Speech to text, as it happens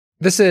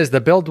This is the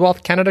Build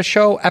Wealth Canada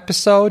Show,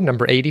 episode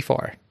number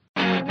 84.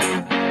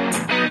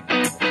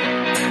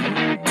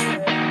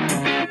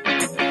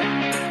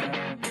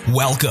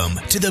 Welcome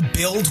to the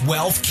Build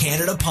Wealth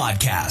Canada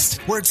podcast,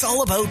 where it's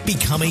all about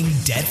becoming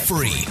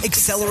debt-free,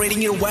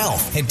 accelerating your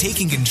wealth, and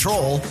taking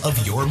control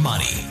of your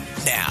money.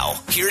 Now,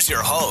 here's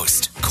your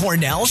host,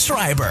 Cornell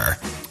Schreiber.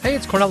 Hey,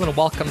 it's Cornell and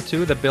welcome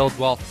to the Build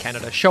Wealth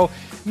Canada Show.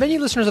 Many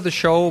listeners of the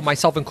show,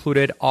 myself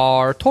included,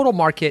 are total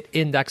market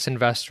index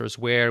investors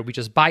where we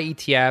just buy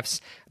ETFs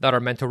that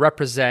are meant to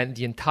represent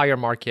the entire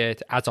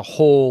market as a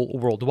whole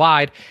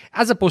worldwide,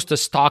 as opposed to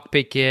stock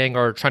picking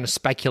or trying to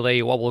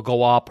speculate what will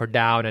go up or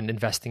down and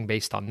investing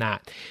based on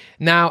that.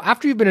 Now,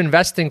 after you've been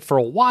investing for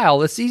a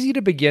while, it's easy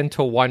to begin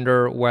to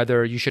wonder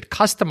whether you should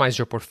customize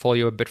your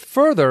portfolio a bit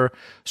further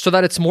so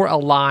that it's more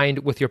aligned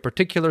with your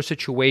particular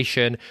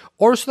situation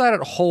or so that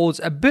it holds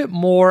a bit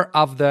more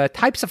of the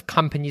types of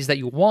companies that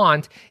you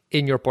want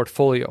in your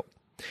portfolio.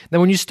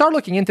 Now, when you start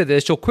looking into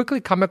this, you'll quickly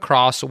come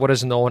across what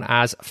is known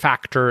as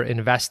factor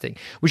investing,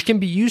 which can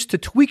be used to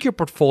tweak your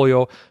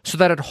portfolio so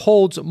that it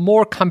holds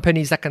more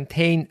companies that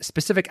contain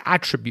specific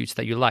attributes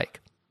that you like.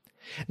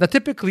 Now,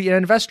 typically, an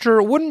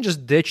investor wouldn't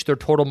just ditch their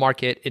total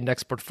market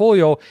index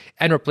portfolio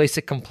and replace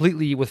it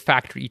completely with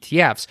factor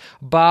ETFs.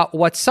 But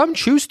what some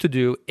choose to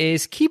do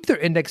is keep their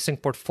indexing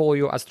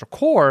portfolio as their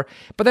core,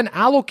 but then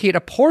allocate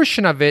a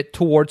portion of it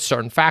towards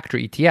certain factor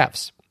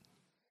ETFs.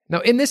 Now,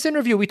 in this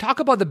interview, we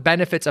talk about the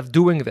benefits of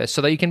doing this so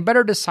that you can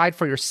better decide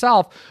for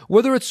yourself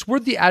whether it's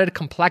worth the added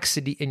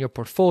complexity in your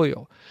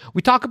portfolio.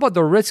 We talk about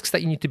the risks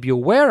that you need to be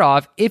aware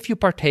of if you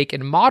partake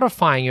in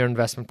modifying your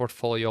investment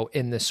portfolio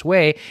in this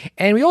way.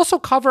 And we also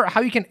cover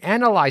how you can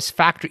analyze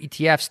factor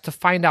ETFs to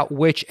find out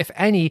which, if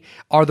any,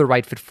 are the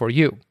right fit for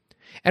you.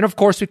 And of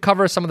course, we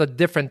cover some of the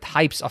different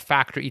types of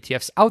factor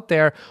ETFs out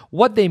there,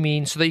 what they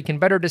mean, so that you can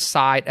better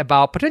decide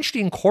about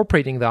potentially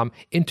incorporating them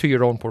into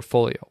your own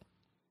portfolio.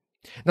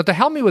 Now, to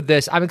help me with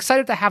this, I'm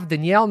excited to have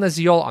Danielle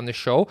Naziol on the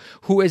show,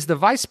 who is the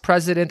vice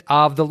president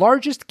of the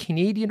largest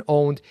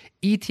Canadian-owned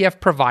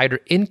ETF provider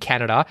in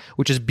Canada,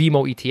 which is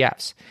BMO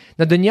ETFs.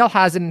 Now, Danielle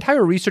has an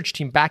entire research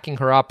team backing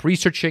her up,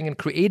 researching and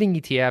creating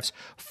ETFs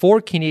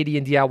for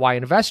Canadian DIY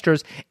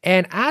investors.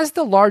 And as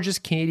the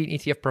largest Canadian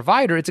ETF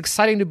provider, it's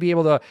exciting to be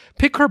able to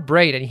pick her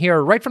brain and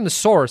hear right from the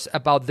source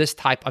about this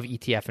type of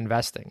ETF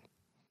investing.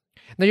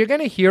 Now, you're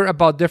going to hear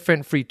about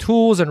different free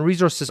tools and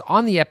resources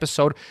on the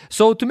episode.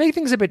 So to make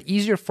things a bit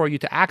easier for you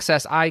to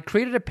access, I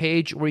created a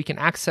page where you can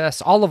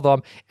access all of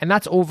them, and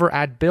that's over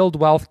at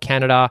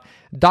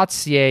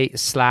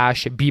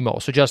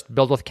buildwealthcanada.ca/BMO. So just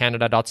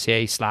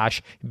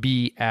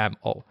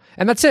buildwealthcanada.ca/BMO.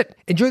 And that's it.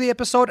 Enjoy the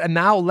episode. And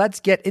now let's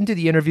get into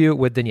the interview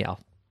with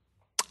Danielle.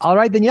 All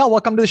right, Danielle,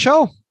 welcome to the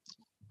show.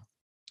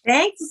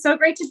 Thanks. It's so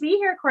great to be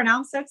here, Cornell.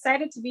 I'm so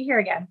excited to be here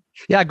again.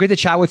 Yeah, great to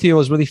chat with you. It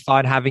was really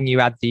fun having you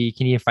at the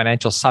Canadian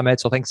Financial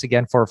Summit. So thanks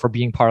again for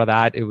being part of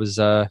that. It was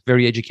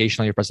very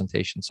educational, your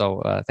presentation.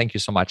 So thank you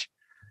so much.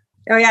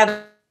 Oh,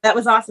 yeah, that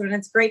was awesome. And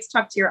it's great to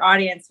talk to your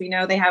audience. We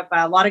know they have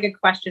a lot of good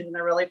questions and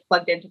they're really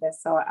plugged into this.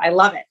 So I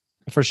love it.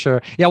 For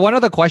sure. Yeah, one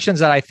of the questions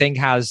that I think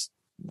has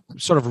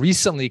sort of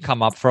recently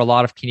come up for a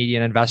lot of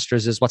Canadian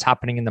investors is what's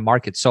happening in the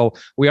market. So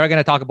we are going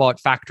to talk about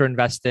factor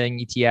investing,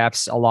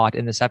 ETFs a lot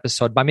in this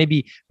episode, but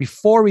maybe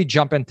before we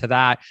jump into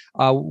that,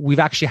 we've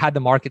actually had the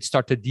market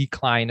start to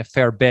decline a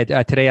fair bit.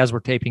 Today, as we're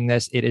taping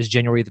this, it is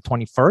January the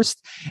 21st.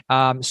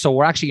 So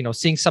we're actually,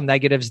 seeing some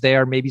negatives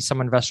there. Maybe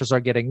some investors are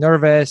getting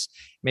nervous.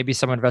 Maybe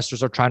some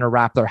investors are trying to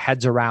wrap their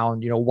heads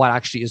around, what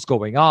actually is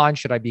going on.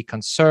 Should I be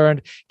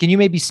concerned? Can you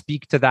maybe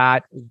speak to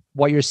that,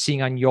 what you're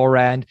seeing on your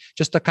end,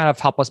 just to kind of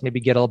help us maybe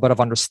get a little bit of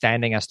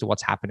understanding as to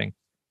what's happening?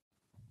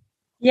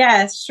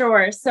 Yes,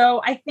 sure.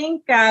 So I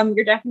think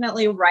you're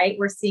definitely right.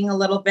 We're seeing a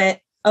little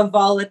bit of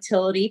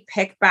volatility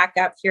pick back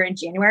up here in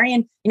January.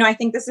 And, I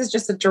think this is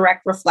just a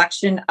direct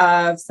reflection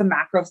of some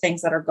macro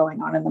things that are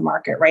going on in the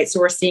market, right? So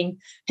we're seeing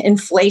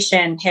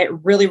inflation hit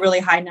really,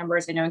 really high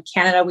numbers. In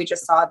Canada, we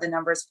just saw the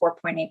numbers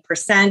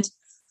 4.8%.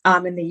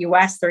 In the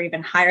US, they're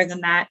even higher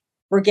than that.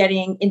 We're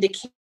getting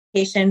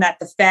indication that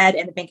the Fed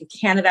and the Bank of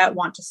Canada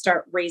want to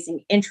start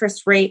raising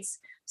interest rates.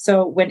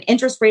 So when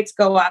interest rates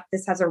go up,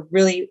 this has a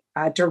really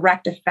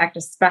direct effect,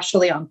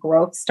 especially on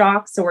growth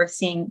stocks. So we're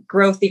seeing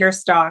growthier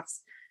stocks.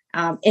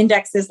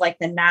 Indexes like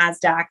the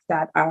NASDAQ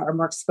that are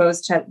more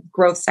exposed to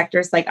growth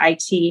sectors like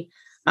IT,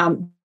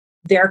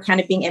 they're kind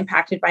of being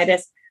impacted by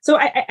this. So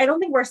I don't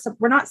think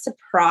we're not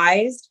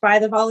surprised by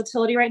the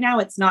volatility right now.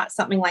 It's not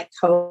something like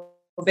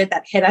COVID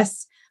that hit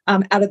us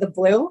out of the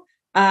blue.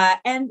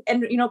 And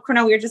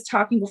Cornell, we were just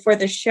talking before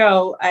the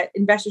show.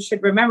 Investors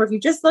should remember, if you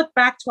just look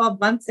back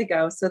 12 months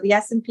ago, so the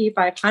S&P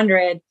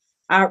 500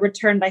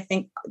 returned, I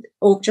think,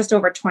 just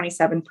over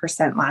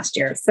 27% last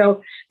year.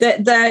 So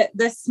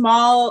the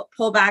small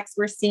pullbacks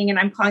we're seeing, and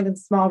I'm calling them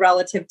small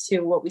relative to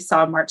what we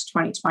saw in March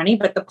 2020,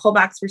 but the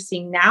pullbacks we're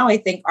seeing now, I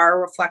think, are a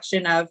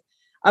reflection of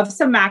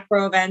some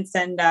macro events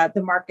and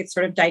the market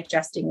sort of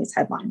digesting these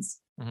headlines.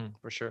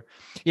 For sure.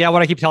 Yeah,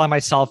 what I keep telling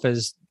myself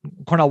is,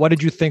 Cornell, what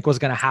did you think was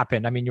going to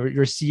happen? I mean,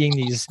 you're seeing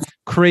these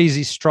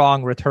crazy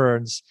strong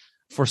returns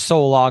for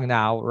so long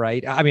now,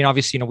 right? I mean,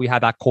 obviously, we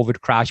had that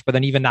COVID crash, but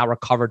then even that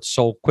recovered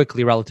so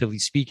quickly, relatively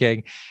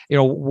speaking.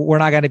 We're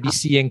not going to be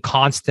seeing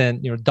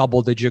constant,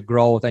 double-digit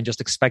growth and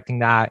just expecting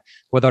that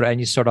without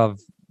any sort of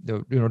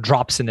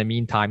drops in the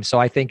meantime. So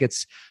I think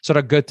it's sort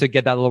of good to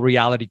get that little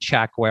reality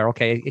check where,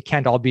 okay, it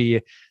can't all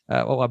be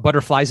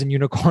butterflies and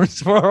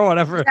unicorns or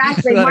whatever.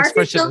 Exactly.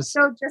 Markets don't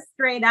go just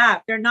straight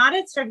up. They're not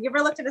as straight. You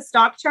ever looked at a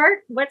stock chart?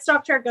 What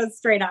stock chart goes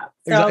straight up?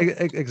 So,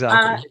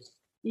 exactly.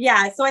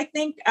 Yeah. So I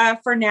think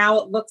for now,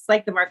 it looks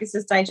like the market's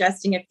just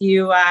digesting a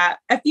few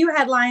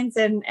headlines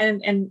and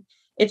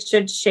it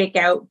should shake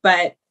out.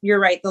 But you're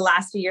right. The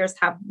last few years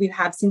we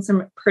have seen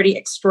some pretty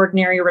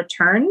extraordinary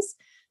returns.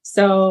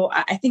 So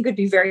I think it would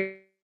be very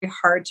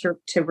hard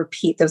to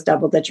repeat those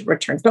double-digit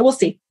returns, but we'll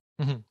see.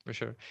 For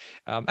sure.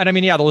 And I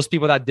mean, those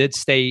people that did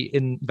stay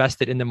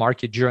invested in the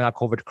market during that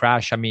COVID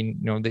crash, I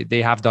mean,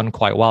 they have done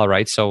quite well,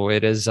 right? So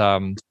it is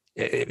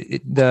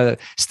the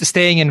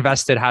staying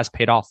invested has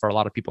paid off for a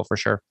lot of people for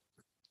sure.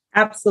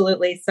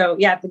 Absolutely. So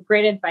yeah, the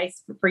great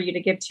advice for you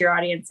to give to your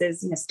audience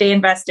is, stay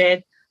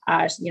invested,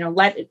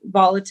 let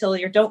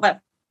volatility, or don't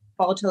let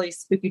volatility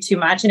spook you too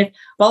much. And if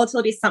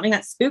volatility is something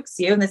that spooks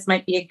you, and this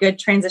might be a good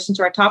transition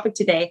to our topic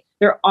today,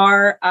 there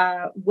are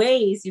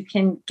ways you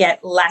can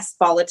get less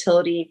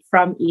volatility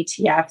from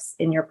ETFs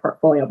in your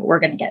portfolio, but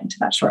we're going to get into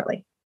that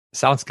shortly.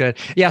 Sounds good.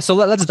 Yeah. So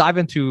let's dive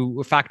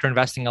into factor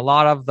investing. A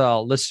lot of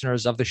the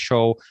listeners of the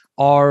show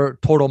are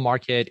total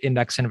market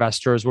index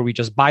investors where we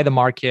just buy the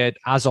market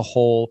as a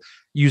whole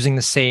using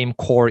the same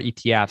core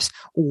ETFs.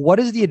 What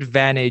is the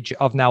advantage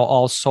of now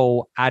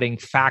also adding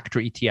factor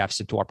ETFs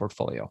into our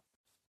portfolio?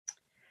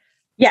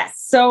 Yes.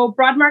 So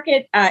broad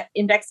market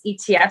index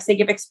ETFs, they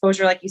give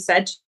exposure, like you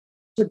said,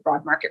 to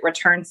broad market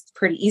returns. It's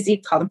pretty easy.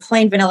 Call them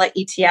plain vanilla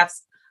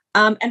ETFs.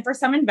 And for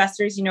some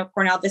investors,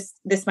 Cornell,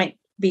 this might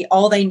be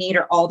all they need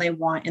or all they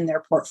want in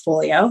their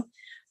portfolio.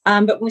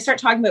 But when we start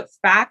talking about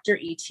factor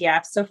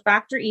ETFs, so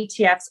factor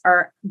ETFs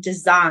are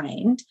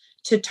designed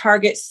to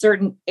target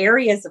certain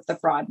areas of the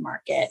broad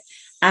market.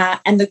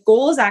 And the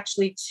goal is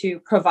actually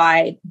to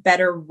provide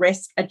better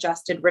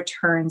risk-adjusted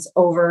returns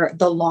over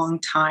the long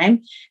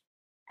time.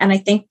 And I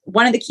think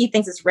one of the key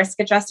things is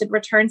risk-adjusted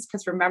returns,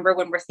 because remember,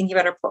 when we're thinking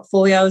about our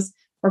portfolios,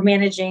 we're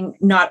managing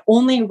not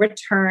only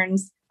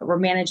returns, but we're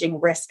managing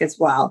risk as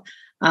well.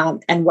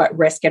 And what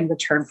risk and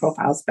return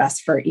profile is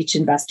best for each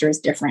investor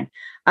is different.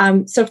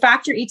 So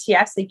factor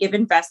ETFs, they give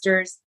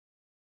investors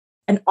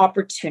an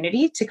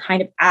opportunity to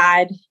kind of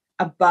add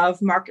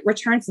above market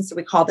returns. And so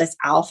we call this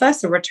alpha,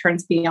 so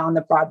returns beyond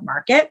the broad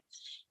market.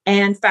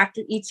 And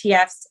factor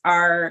ETFs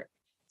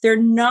they're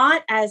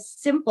not as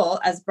simple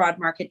as broad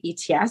market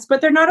ETFs,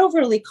 but they're not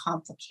overly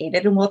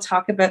complicated. And we'll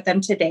talk about them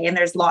today. And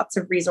there's lots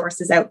of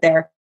resources out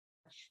there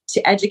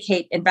to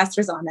educate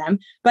investors on them.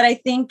 But I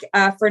think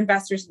for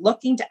investors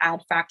looking to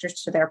add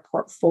factors to their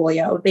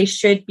portfolio, they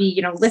should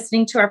be,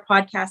 listening to our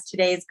podcast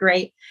today is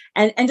great.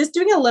 And just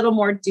doing a little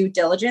more due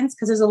diligence,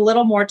 because there's a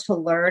little more to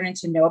learn and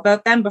to know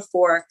about them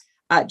before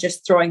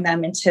just throwing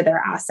them into their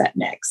asset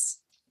mix.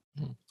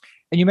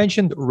 And you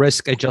mentioned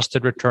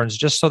risk-adjusted returns,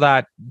 just so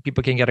that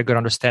people can get a good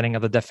understanding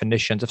of the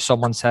definitions. If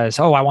someone says,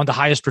 "Oh, I want the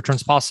highest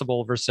returns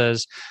possible,"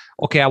 versus,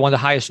 "Okay, I want the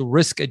highest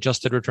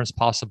risk-adjusted returns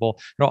possible,"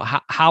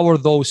 how are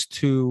those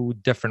two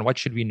different? What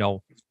should we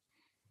know?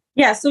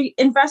 Yeah, so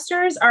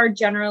investors are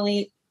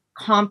generally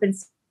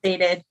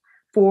compensated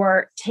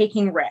for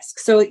taking risk.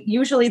 So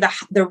usually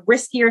the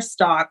riskier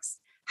stocks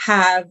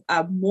have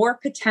more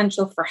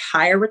potential for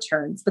higher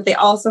returns, but they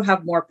also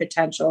have more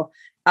potential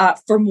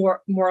for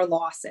more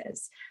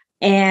losses.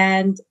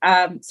 And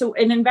so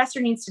an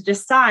investor needs to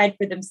decide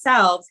for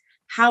themselves,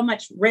 how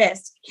much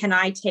risk can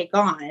I take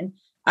on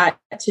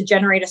to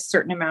generate a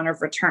certain amount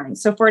of return?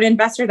 So for an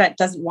investor that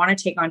doesn't want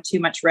to take on too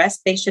much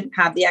risk, they shouldn't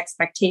have the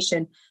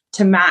expectation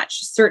to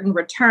match certain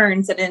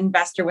returns that an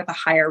investor with a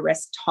higher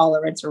risk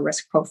tolerance or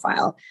risk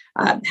profile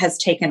has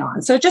taken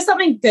on. So just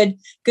something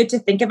good to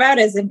think about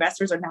as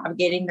investors are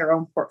navigating their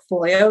own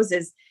portfolios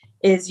is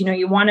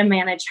you want to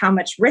manage how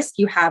much risk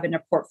you have in a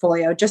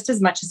portfolio just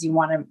as much as you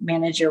want to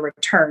manage your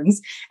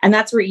returns. And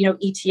that's where,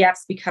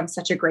 ETFs become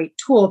such a great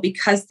tool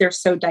because they're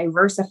so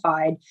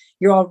diversified.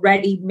 You're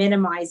already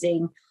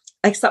minimizing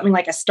something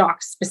like a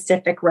stock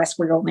specific risk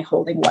where you're only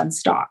holding one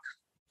stock.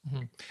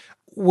 Mm-hmm.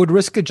 Would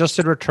risk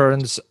adjusted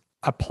returns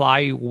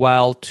apply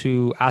well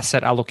to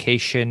asset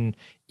allocation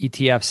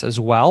ETFs as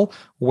well,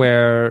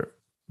 where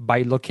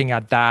by looking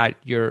at that,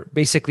 you're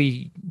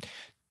basically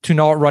to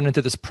not run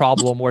into this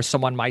problem where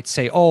someone might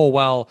say, "Oh,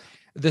 well,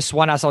 this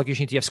one asset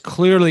allocation ETFs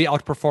clearly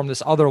outperformed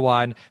this other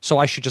one, so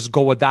I should just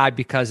go with that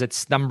because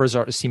its numbers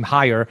seem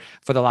higher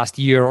for the last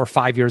year or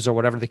 5 years or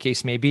whatever the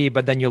case may be."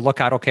 But then you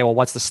look at, okay, well,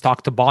 what's the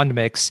stock to bond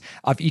mix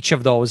of each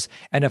of those?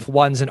 And if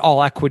one's an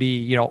all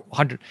equity,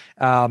 100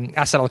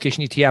 asset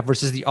allocation ETF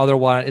versus the other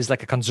one is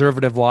like a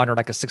conservative one or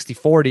like a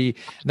 60-40,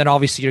 then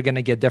obviously you're going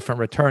to get different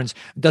returns.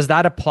 Does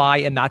that apply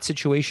in that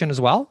situation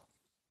as well?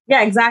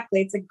 Yeah,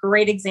 exactly. It's a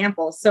great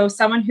example. So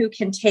someone who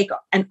can take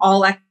an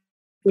all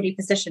equity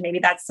position. Maybe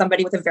that's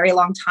somebody with a very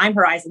long time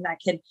horizon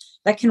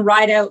that can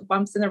ride out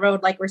bumps in the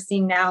road like we're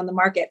seeing now in the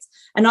markets.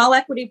 An all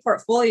equity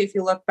portfolio, if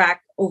you look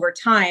back over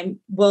time,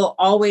 will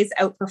always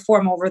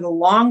outperform over the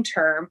long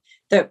term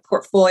the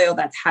portfolio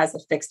that has a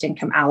fixed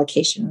income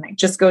allocation. And it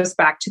just goes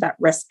back to that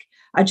risk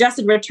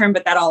adjusted return,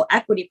 but that all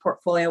equity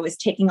portfolio is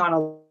taking on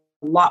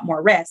a lot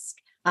more risk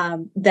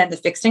than the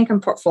fixed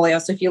income portfolio.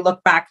 So if you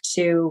look back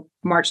to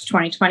March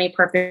 2020,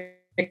 perfect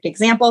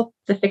example,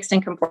 the fixed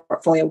income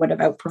portfolio would have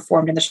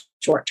outperformed in the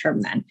short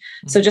term then.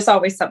 So just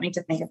always something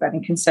to think about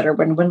and consider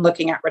when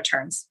looking at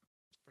returns.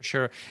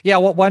 Sure. Yeah.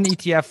 Well, one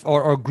ETF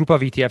or group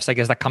of ETFs, I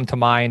guess, that come to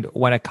mind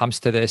when it comes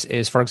to this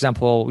is, for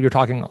example, we were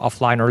talking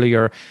offline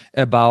earlier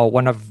about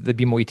one of the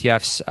BMO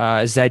ETFs,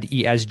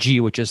 ZESG,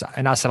 which is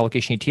an asset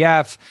allocation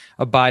ETF,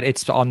 but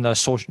it's on the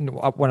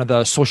one of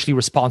the socially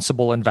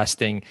responsible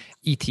investing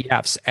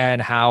ETFs,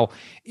 and how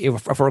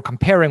if we're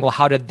comparing, well,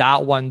 how did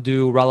that one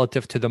do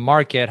relative to the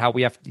market? How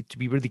we have to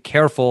be really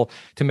careful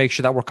to make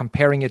sure that we're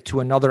comparing it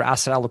to another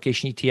asset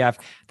allocation ETF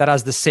that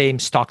has the same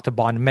stock to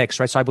bond mix,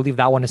 right? So I believe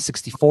that one is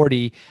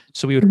 60-40.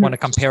 So we would want to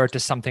compare it to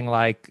something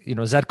like,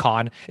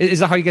 Zcon. Is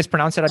that how you guys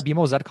pronounce it at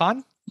BMO?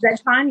 Zcon?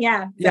 Zcon,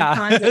 yeah.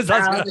 Yeah.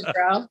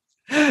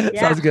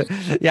 Sounds good.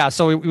 Yeah.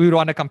 So we would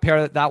want to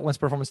compare that one's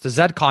performance to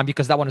Zcon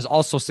because that one is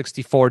also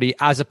 60-40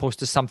 as opposed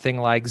to something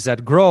like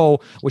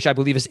ZGrow, which I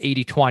believe is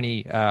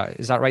 80-20.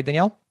 Is that right,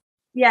 Danielle?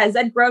 Yeah.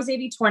 ZGrow's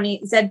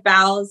 80-20,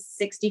 ZBAL's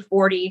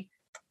 60-40.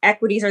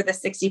 Equities are the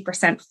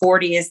 60%,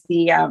 40 is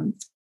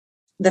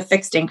the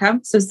fixed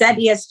income. So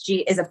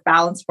ZESG is a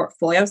balanced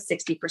portfolio,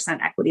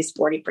 60% equities,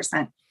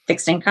 40%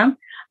 fixed income.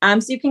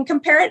 So you can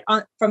compare it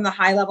from the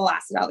high level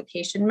asset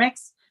allocation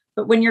mix.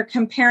 But when you're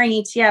comparing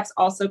ETFs,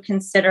 also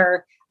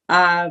consider,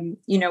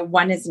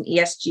 one is an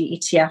ESG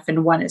ETF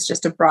and one is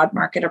just a broad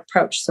market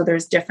approach. So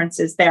there's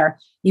differences there.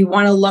 You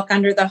want to look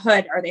under the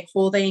hood. Are they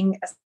holding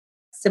a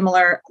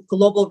similar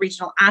global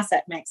regional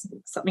asset mix?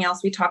 Something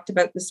else we talked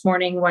about this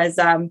morning was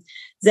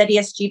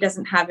ZESG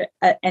doesn't have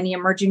any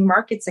emerging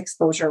markets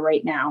exposure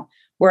right now,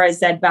 whereas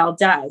ZBAL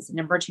does. And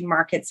emerging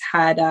markets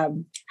had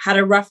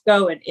a rough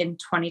go in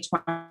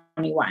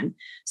 2021.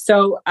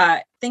 So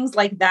things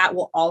like that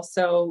will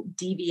also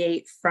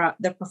deviate from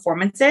the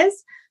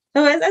performances.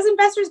 So as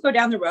investors go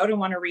down the road and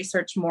want to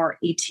research more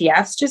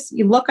ETFs, just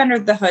you look under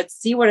the hood,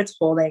 see what it's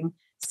holding,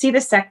 see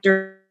the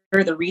sector,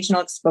 the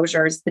regional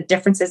exposures, the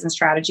differences in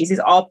strategies. These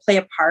all play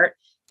a part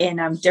in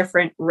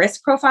different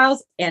risk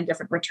profiles and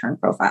different return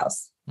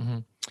profiles. Mm-hmm.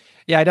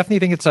 Yeah, I definitely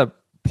think it's a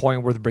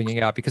point worth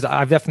bringing up because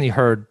I've definitely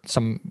heard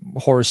some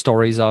horror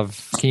stories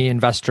of Canadian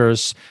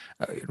investors,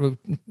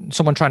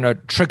 someone trying to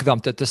trick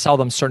them to sell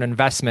them certain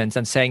investments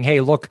and saying, hey,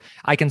 look,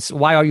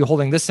 why are you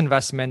holding this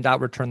investment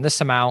that returned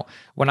this amount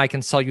when I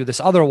can sell you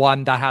this other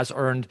one that has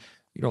earned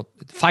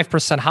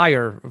 5%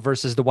 higher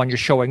versus the one you're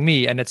showing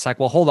me? And it's like,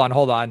 well, hold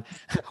on.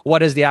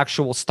 What is the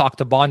actual stock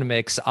to bond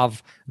mix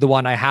of the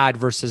one I had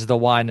versus the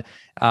one,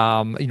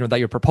 that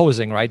you're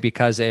proposing, right?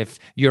 Because if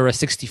you're a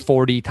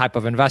 60-40 type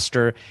of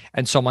investor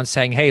and someone's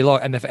saying, hey,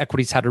 look, and if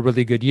equities had a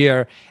really good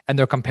year and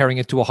they're comparing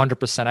it to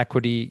 100%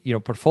 equity,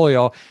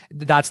 portfolio,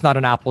 that's not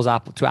an apples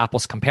to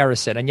apples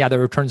comparison. And yeah, the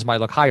returns might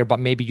look higher, but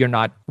maybe you're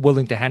not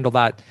willing to handle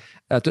that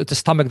to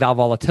stomach that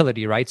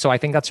volatility, right? So I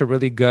think that's a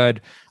really good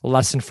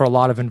lesson for a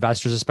lot of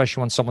investors, especially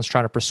when someone's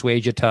trying to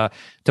persuade you to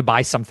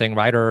buy something,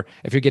 right? Or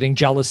if you're getting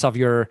jealous of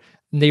your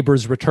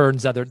neighbors'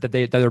 returns that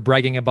they're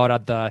bragging about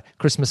at the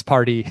Christmas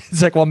party.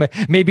 It's like, well,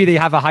 maybe they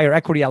have a higher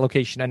equity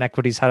allocation and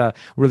equities had a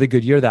really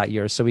good year that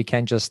year. So we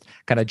can't just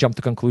kind of jump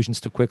to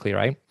conclusions too quickly,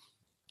 right?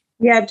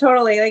 Yeah,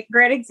 totally. Like,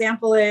 great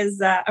example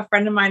is a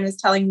friend of mine was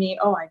telling me,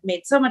 oh, I've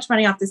made so much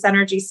money off this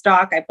energy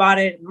stock. I bought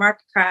it in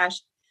market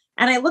crash.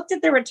 And I looked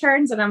at the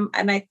returns and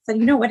I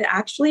said, what, it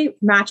actually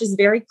matches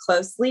very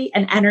closely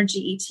an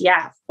energy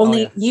ETF.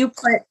 Only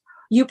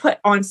you put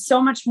on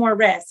so much more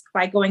risk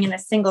by going in a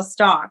single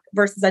stock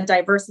versus a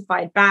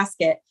diversified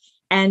basket.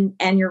 And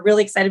you're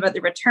really excited about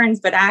the returns,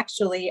 but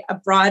actually a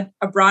broad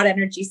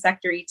energy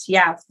sector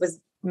ETF was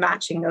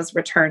matching those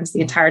returns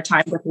the entire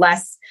time with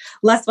less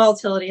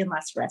volatility and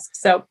less risk.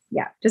 So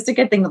yeah, just a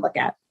good thing to look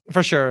at.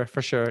 For sure.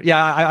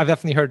 Yeah, I've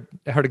definitely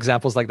heard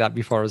examples like that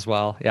before as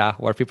well. Yeah,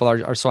 where people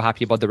are so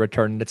happy about the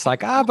return. It's like,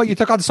 but you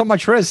took on so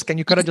much risk and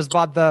you could have just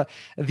bought the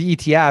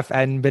ETF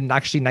and been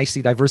actually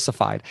nicely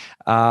diversified.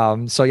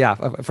 So yeah,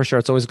 for sure.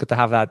 It's always good to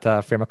have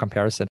that frame of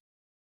comparison.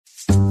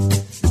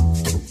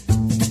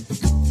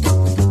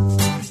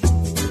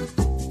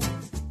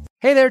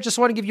 Hey there, just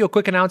want to give you a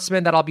quick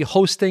announcement that I'll be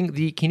hosting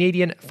the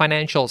Canadian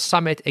Financial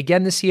Summit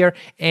again this year,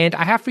 and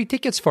I have free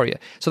tickets for you.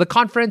 So the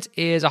conference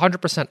is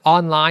 100%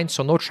 online,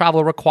 so no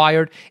travel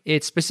required.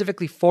 It's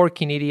specifically for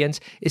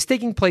Canadians. It's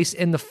taking place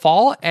in the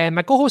fall, and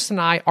my co-host and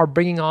I are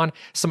bringing on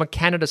some of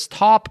Canada's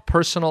top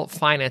personal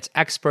finance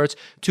experts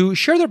to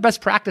share their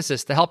best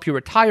practices to help you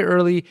retire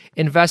early,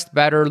 invest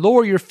better,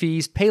 lower your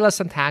fees, pay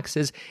less in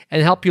taxes,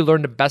 and help you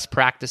learn the best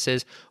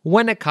practices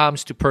when it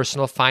comes to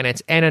personal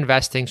finance and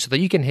investing so that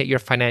you can hit your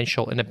financial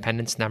financial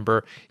independence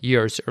number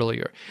years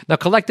earlier. Now,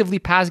 collectively,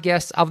 past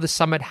guests of the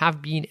summit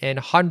have been in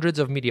hundreds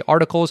of media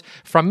articles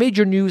from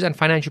major news and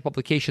financial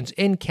publications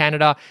in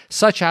Canada,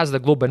 such as the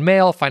Globe and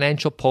Mail,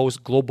 Financial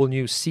Post, Global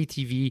News,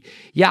 CTV,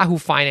 Yahoo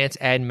Finance,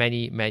 and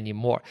many, many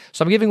more.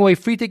 So I'm giving away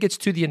free tickets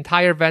to the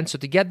entire event. So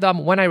to get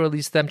them when I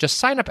release them, just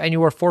sign up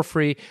anywhere for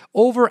free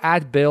over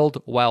at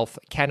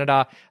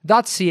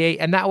buildwealthcanada.ca.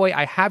 And that way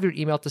I have your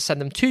email to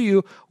send them to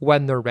you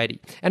when they're ready.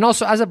 And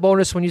also as a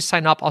bonus, when you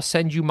sign up, I'll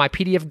send you my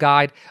PDF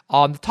guide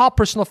on the top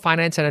personal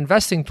finance and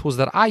investing tools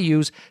that I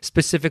use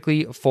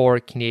specifically for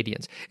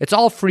Canadians. It's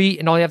all free,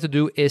 and all you have to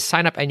do is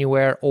sign up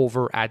anywhere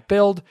over at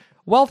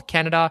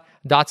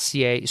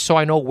buildwealthcanada.ca so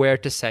I know where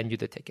to send you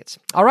the tickets.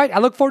 All right, I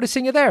look forward to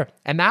seeing you there.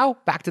 And now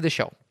back to the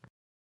show.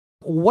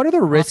 What are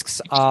the risks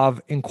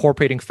of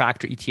incorporating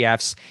factor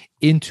ETFs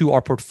into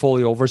our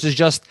portfolio versus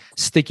just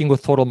sticking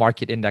with total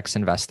market index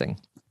investing?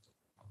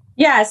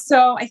 Yeah,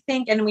 so I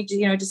think, and we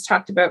just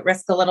talked about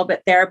risk a little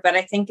bit there, but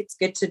I think it's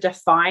good to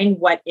define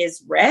what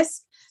is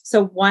risk.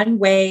 So one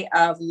way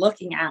of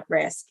looking at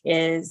risk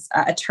is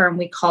a term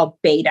we call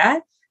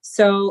beta.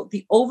 So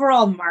the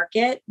overall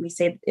market, we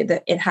say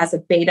that it has a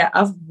beta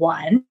of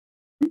 1,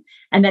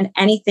 and then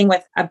anything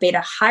with a beta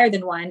higher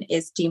than 1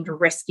 is deemed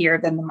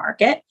riskier than the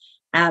market.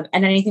 And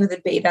anything with a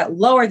beta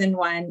lower than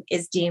 1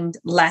 is deemed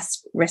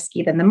less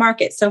risky than the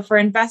market. So for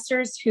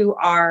investors who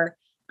are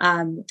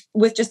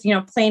with just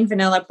plain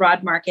vanilla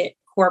broad market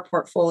core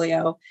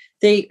portfolio,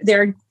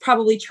 they're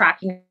probably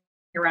tracking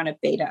around a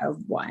beta of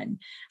 1.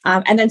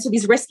 And then so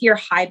these riskier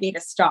high beta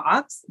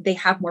stocks, they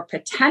have more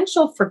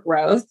potential for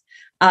growth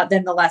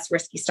than the less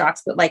risky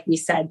stocks. But like we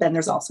said, then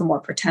there's also more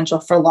potential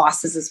for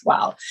losses as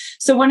well.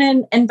 So when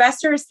an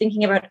investor is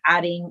thinking about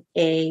adding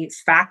a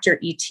factor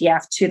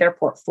ETF to their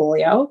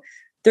portfolio,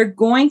 they're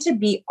going to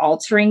be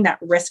altering that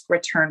risk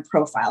return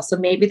profile. So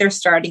maybe they're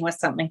starting with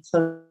something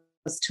close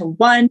to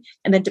 1,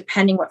 and then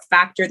depending what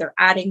factor they're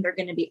adding, they're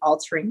going to be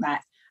altering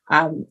that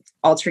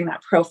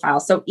profile.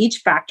 So each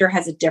factor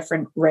has a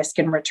different risk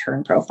and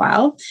return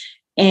profile.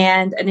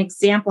 And an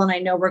example, and I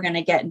know we're going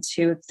to get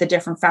into the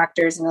different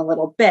factors in a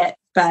little bit,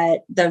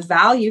 but the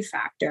value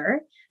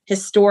factor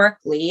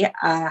historically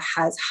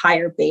has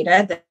higher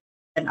beta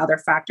than other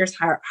factors,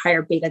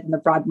 higher beta than the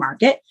broad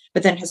market.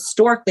 But then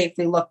historically, if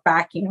we look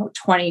back,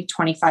 20,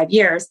 25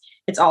 years,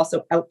 it's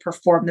also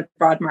outperformed the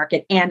broad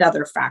market and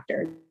other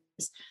factors.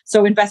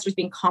 So investors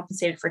being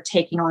compensated for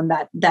taking on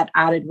that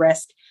added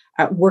risk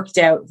worked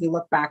out if we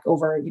look back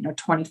over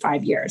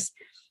 25 years.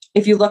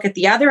 If you look at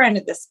the other end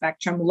of the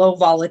spectrum, low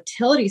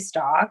volatility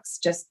stocks,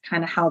 just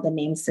kind of how the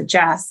name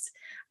suggests,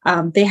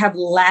 they have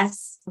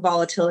less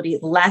volatility,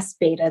 less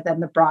beta than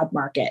the broad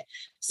market.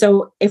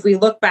 So if we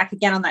look back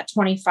again on that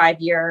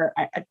 25-year,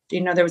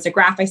 there was a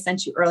graph I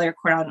sent you earlier,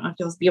 Cornell. I don't know if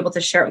you'll be able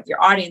to share it with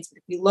your audience, but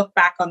if you look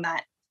back on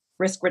that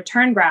risk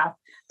return graph,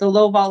 the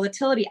low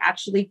volatility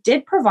actually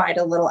did provide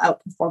a little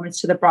outperformance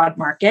to the broad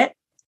market,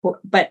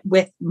 but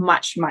with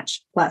much,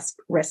 much less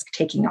risk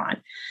taking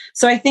on.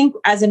 So I think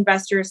as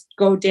investors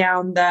go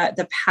down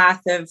the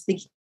path of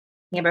thinking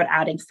about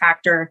adding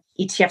factor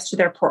ETFs to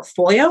their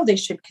portfolio, they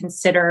should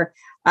consider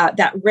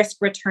that risk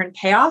return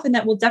payoff, and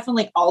that will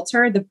definitely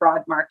alter the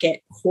broad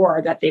market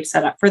core that they've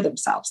set up for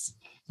themselves.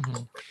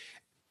 Mm-hmm.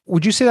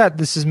 Would you say that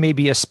this is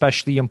maybe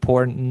especially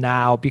important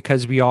now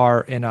because we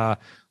are in a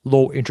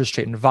low interest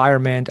rate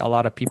environment? A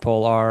lot of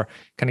people are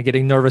kind of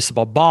getting nervous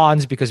about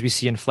bonds because we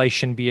see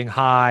inflation being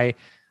high.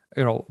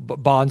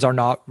 Bonds are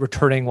not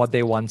returning what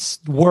they once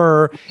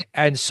were.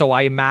 And so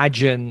I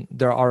imagine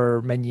there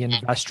are many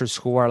investors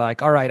who are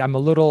like, all right, I'm a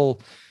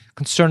little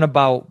concerned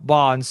about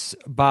bonds,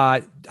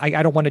 but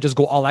I don't want to just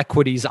go all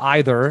equities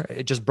either,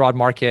 just broad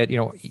market,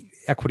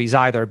 equities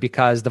either,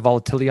 because the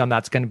volatility on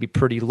that's going to be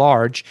pretty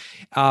large.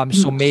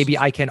 So maybe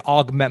I can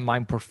augment my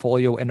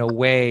portfolio in a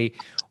way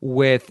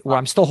where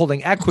I'm still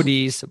holding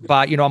equities,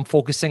 but I'm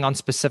focusing on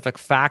specific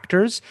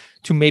factors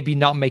to maybe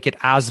not make it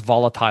as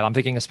volatile. I'm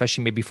thinking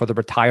especially maybe for the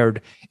retired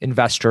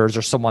investors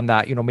or someone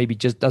that maybe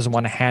just doesn't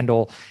want to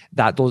handle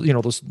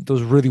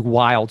those really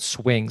wild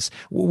swings.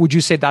 Would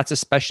you say that's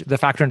especially the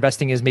factor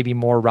investing is maybe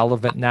more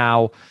relevant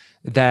now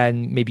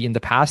than maybe in the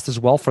past as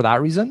well for that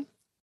reason?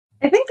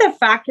 I think that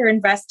factor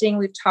investing,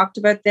 we've talked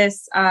about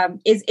this,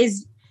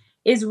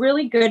 is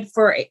really good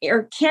for,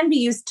 or can be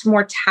used to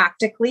more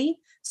tactically.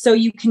 So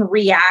you can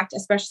react,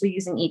 especially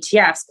using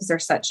ETFs, because they're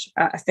such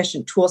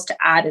efficient tools to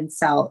add and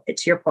sell it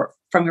to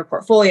from your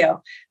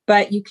portfolio.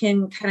 But you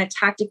can kind of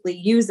tactically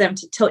use them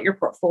to tilt your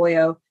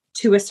portfolio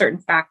to a certain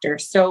factor.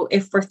 So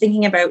if we're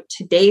thinking about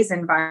today's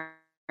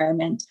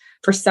environment,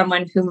 for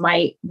someone who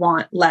might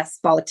want less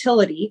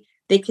volatility,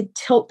 they could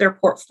tilt their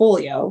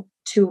portfolio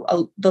to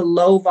the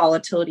low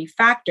volatility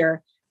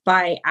factor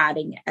by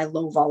adding a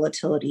low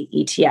volatility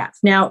ETF.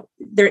 Now,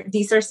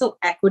 these are still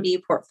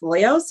equity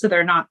portfolios, so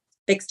they're not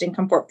fixed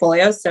income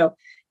portfolios. So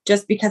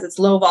just because it's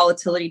low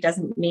volatility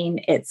doesn't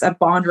mean it's a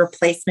bond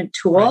replacement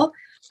tool.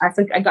 Right. I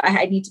think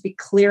I need to be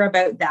clear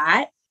about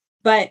that.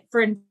 But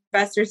for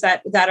investors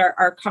that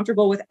are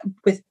comfortable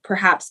with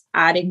perhaps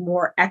adding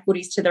more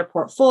equities to their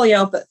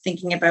portfolio, but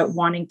thinking about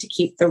wanting to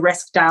keep the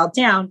risk dialed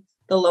down,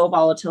 the low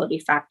volatility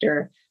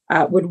factor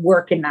would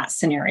work in that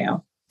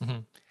scenario. Mm-hmm.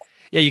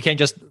 Yeah, you can't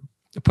just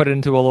put it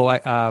into a low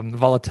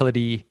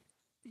volatility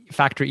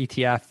factor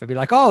ETF and be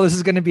like, oh, this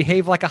is going to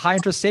behave like a high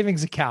interest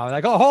savings account.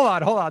 Like, oh,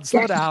 hold on,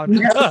 slow down.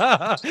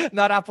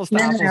 Not apples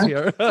to apples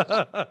here.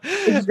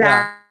 Exactly.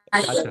 Yeah,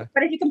 gotcha.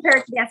 But if you compare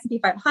it to the S&P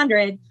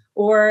 500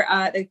 or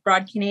the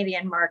broad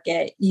Canadian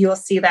market, you'll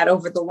see that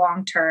over the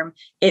long term,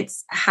 it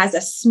has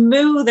a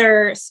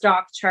smoother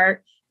stock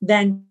chart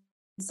than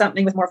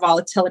something with more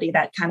volatility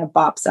that kind of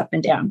bops up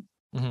and down.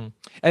 Mm-hmm.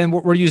 And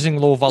we're using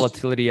low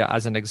volatility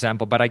as an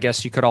example, but I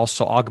guess you could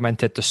also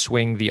augment it to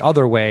swing the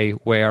other way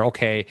where,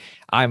 okay,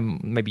 I'm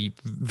maybe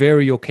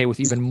very okay with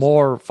even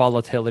more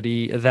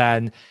volatility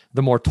than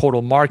the more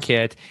total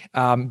market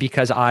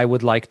because I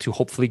would like to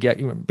hopefully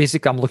get,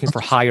 basically I'm looking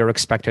for higher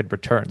expected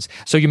returns.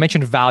 So you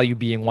mentioned value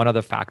being one of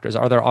the factors.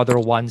 Are there other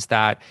ones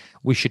that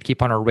we should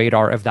keep on our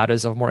radar if that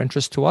is of more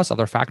interest to us,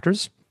 other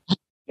factors?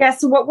 Yeah,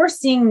 so what we're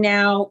seeing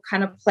now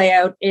kind of play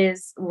out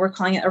is we're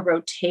calling it a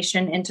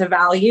rotation into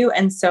value.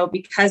 And so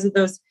because of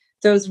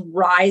those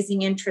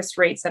rising interest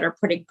rates that are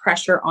putting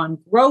pressure on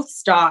growth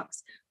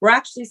stocks, we're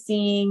actually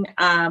seeing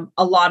a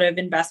lot of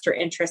investor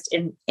interest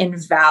in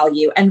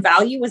value. And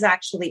value was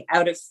actually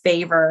out of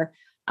favor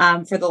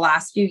for the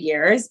last few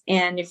years.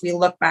 And if we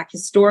look back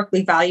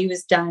historically, value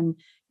has done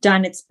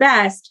its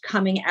best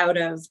coming out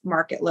of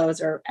market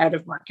lows or out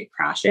of market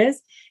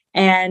crashes.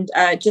 And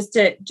just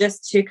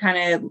to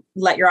kind of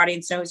let your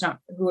audience know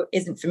who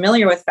isn't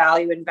familiar with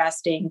value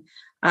investing,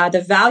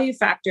 the value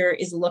factor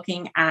is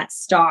looking at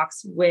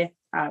stocks with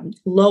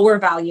lower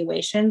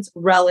valuations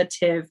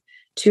relative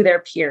to their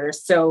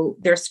peers. So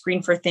they're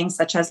screened for things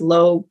such as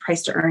low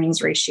price to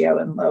earnings ratio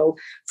and low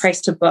price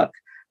to book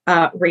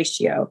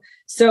ratio.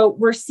 So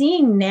we're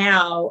seeing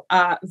now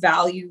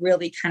value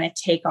really kind of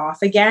take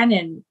off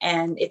again,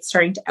 and it's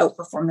starting to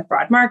outperform the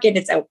broad market.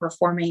 It's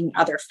outperforming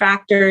other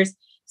factors.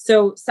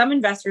 So some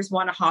investors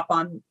want to hop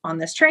on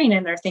this train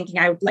and they're thinking,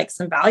 I would like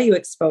some value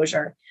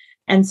exposure.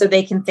 And so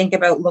they can think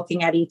about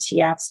looking at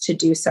ETFs to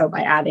do so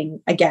by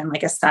adding, again,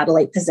 like a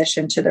satellite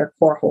position to their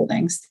core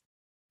holdings.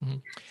 Mm-hmm.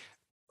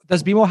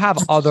 Does BMO have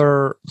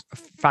other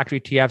factor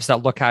ETFs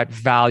that look at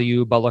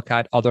value, but look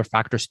at other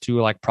factors too,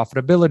 like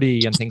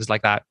profitability and things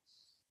like that?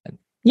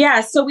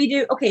 Yeah, so we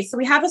do. Okay, so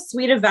we have a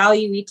suite of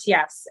value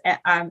ETFs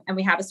and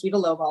we have a suite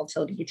of low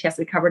volatility ETFs.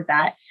 We covered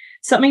that.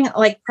 Something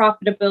like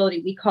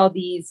profitability, we call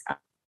these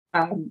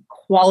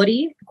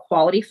quality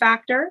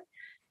factor.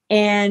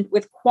 And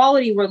with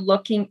quality, we're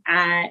looking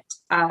at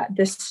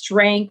the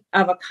strength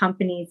of a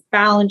company's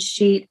balance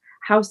sheet.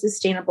 How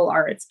sustainable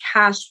are its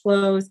cash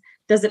flows?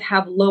 Does it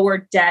have lower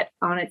debt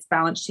on its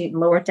balance sheet and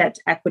lower debt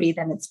to equity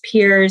than its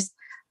peers?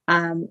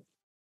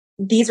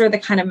 These are the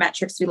kind of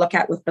metrics we look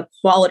at with the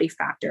quality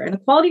factor. And the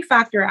quality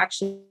factor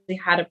actually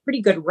had a pretty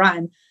good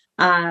run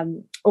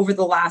over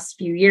the last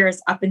few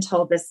years up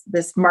until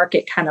this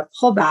market kind of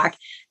pullback.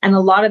 And a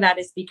lot of that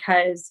is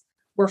because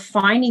we're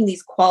finding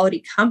these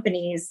quality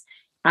companies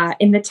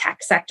in the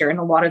tech sector and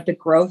a lot of the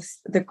growth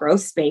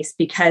space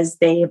because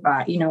they've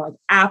like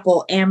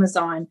Apple,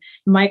 Amazon,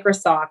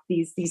 Microsoft,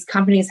 these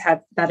companies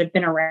that have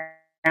been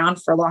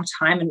around for a long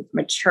time and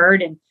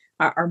matured, and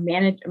our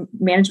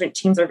management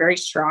teams are very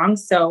strong.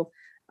 So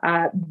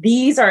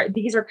these are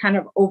kind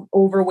of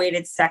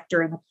overweighted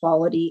sector in the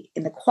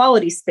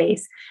quality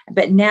space.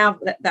 But now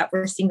that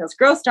we're seeing those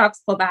growth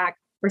stocks pull back,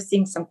 we're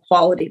seeing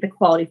the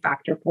quality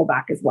factor pull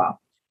back as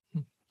well.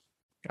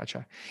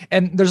 Gotcha.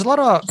 And there's a lot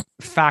of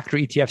factor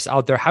ETFs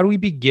out there. How do we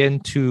begin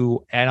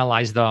to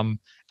analyze them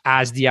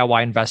as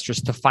DIY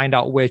investors to find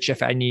out which,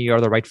 if any,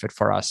 are the right fit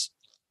for us?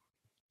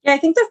 Yeah, I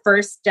think the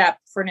first step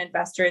for an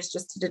investor is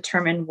just to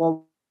determine,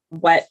 well,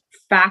 what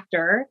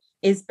factor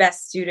is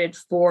best suited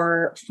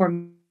for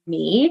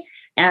me.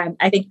 And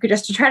I think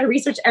just to try to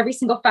research every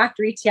single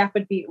factor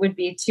ETF would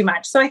be too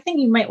much. So I think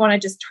you might want to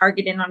just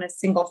target in on a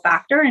single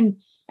factor and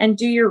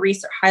do your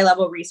high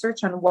level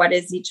research on what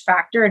is each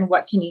factor and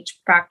what can each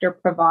factor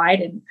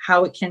provide and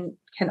how it can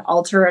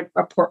alter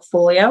a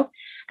portfolio.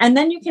 And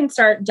then you can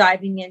start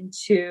diving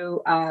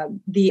into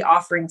the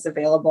offerings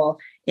available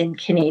in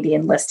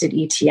Canadian listed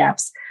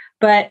ETFs.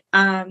 But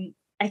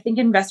I think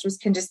investors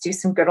can just do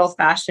some good old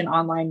fashioned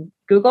online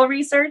Google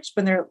research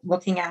when they're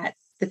looking at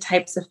the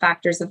types of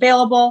factors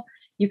available.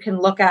 You can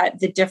look at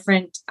the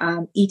different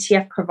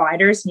ETF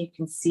providers and you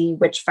can see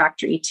which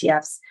factor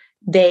ETFs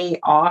they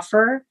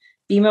offer.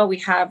 BMO, we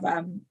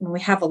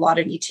have a lot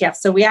of ETFs.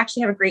 So we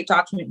actually have a great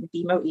document,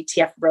 the BMO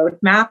ETF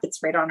roadmap.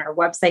 It's right on our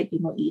website,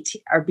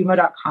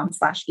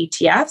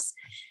 bmo.com/ETFs.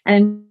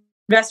 And an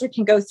investor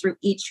can go through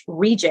each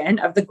region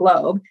of the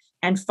globe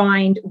and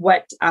find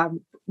what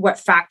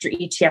factor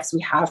ETFs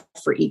we have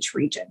for each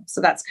region. So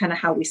that's kind of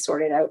how we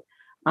sort it out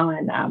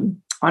on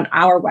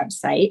our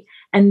website.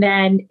 And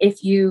then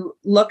if you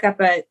look up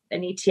an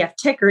ETF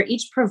ticker,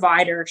 each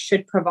provider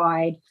should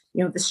provide,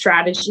 the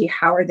strategy.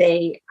 How are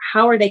they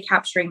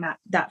capturing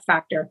that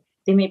factor?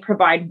 They may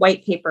provide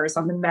white papers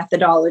on the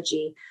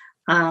methodology.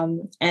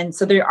 And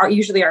so there are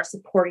usually are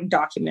supporting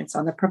documents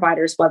on the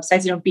provider's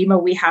websites.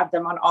 BMO, we have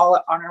them on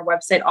our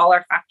website. All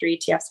our factor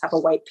ETFs have a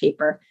white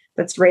paper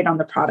that's right on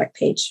the product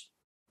page.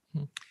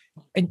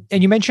 And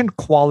you mentioned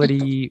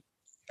quality,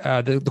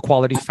 the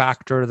quality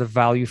factor, the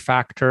value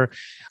factor.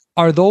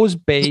 Are those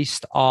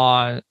based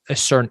on a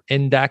certain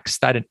index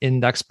that an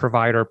index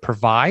provider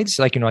provides,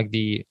 like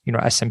the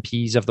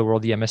S&Ps of the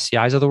world, the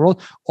MSCIs of the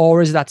world,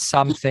 or is that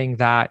something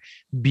that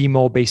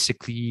BMO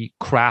basically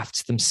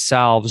crafts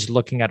themselves,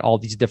 looking at all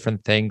these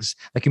different things,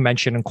 like you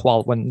mentioned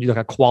when you look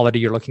at quality,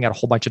 you're looking at a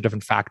whole bunch of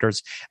different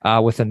factors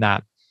within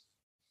that?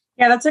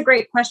 Yeah, that's a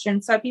great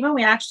question. So at BMO,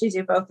 we actually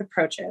do both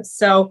approaches.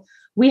 So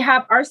we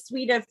have our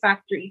suite of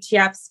factor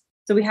ETFs.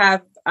 So we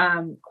have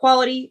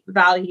quality,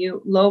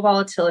 value, low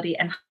volatility,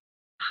 and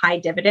high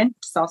dividend,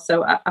 which is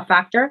also a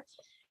factor.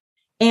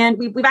 And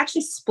we've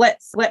actually split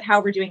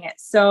how we're doing it.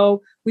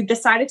 So we've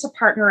decided to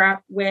partner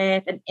up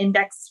with an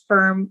index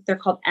firm. They're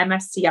called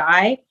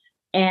MSCI.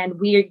 And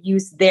we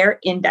use their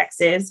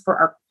indexes for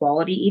our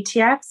quality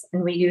ETFs.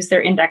 And we use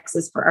their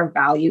indexes for our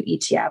value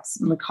ETFs.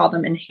 And we call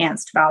them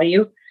enhanced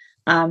value.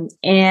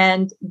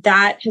 And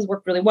that has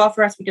worked really well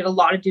for us. We did a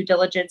lot of due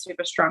diligence. We have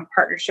a strong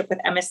partnership with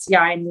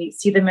MSCI, and we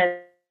see them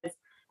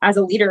as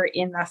a leader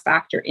in the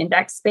factor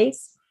index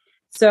space.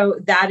 So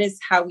that is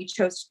how we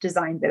chose to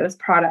design those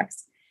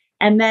products.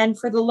 And then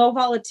for the low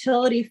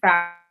volatility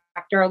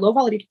factor, our low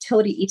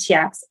volatility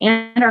ETFs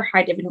and our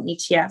high dividend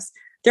ETFs,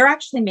 they're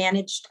actually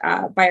managed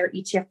by our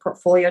ETF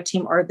portfolio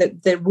team, or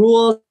the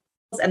rules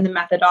and the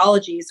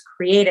methodologies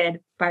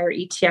created by our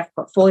ETF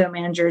portfolio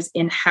managers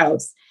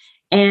in-house.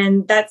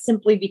 And that's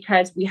simply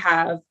because we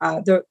have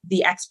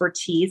the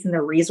expertise and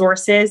the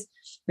resources.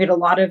 We had a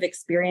lot of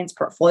experienced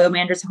portfolio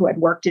managers who had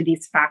worked in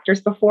these factors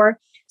before.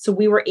 So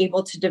we were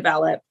able to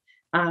develop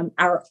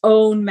our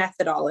own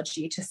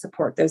methodology to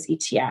support those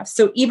ETFs.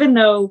 So even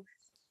though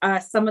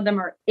some of them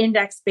are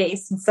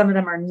index-based and some of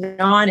them are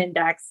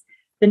non-index,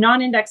 the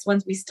non-index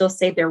ones, we still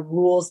say they're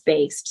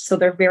rules-based. So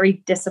they're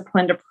very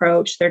disciplined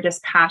approach. They're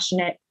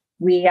dispassionate.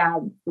 We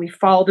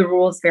follow the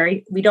rules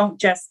we don't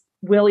just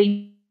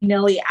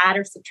willy-nilly add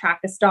or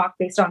subtract a stock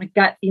based on a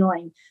gut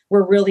feeling.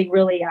 We're really,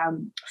 really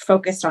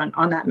focused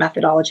on that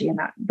methodology and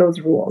those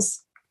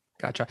rules.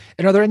 Gotcha.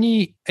 And are there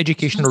any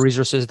educational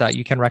resources that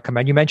you can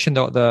recommend? You mentioned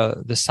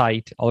the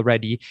site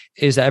already.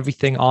 Is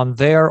everything on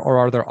there, or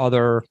are there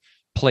other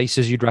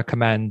places you'd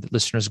recommend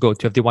listeners go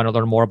to if they want to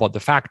learn more about the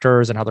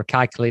factors and how they're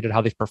calculated, how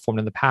they've performed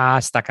in the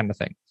past, that kind of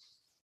thing?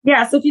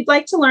 Yeah. So if you'd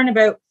like to learn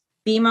about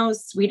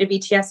BMO's suite of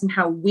ETFs and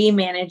how we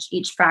manage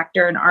each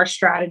factor and our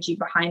strategy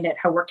behind it,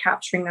 how we're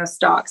capturing those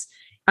stocks,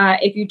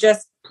 if you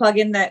just plug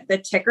in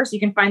the tickers, you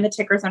can find the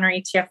tickers on our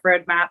ETF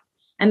roadmap,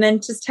 and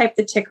then just type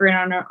the ticker in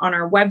on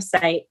our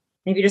website.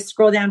 And if you just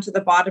scroll down to the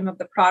bottom of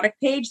the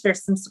product page,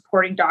 there's some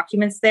supporting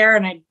documents there.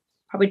 And I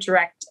probably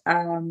direct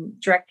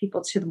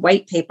people to the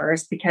white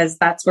papers, because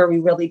that's where we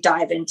really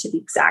dive into the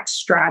exact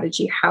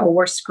strategy, how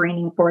we're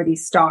screening for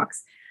these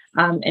stocks.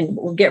 And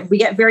we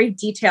get very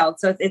detailed.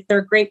 So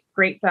they're great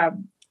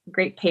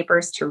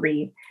papers to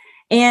read.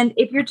 And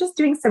if you're just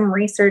doing some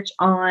research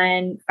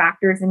on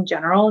factors in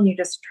general, and you're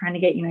just trying to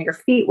get your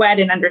feet wet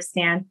and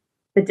understand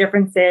the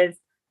differences,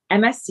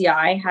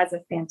 MSCI has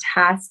a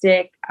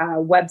fantastic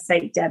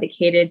website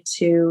dedicated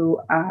to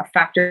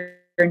factor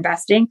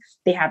investing.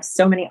 They have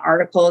so many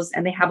articles,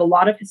 and they have a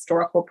lot of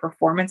historical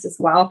performance as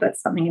well. If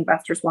that's something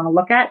investors want to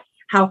look at,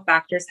 how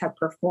factors have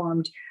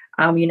performed,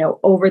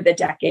 over the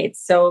decades.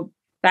 So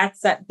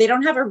that's they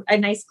don't have a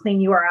nice clean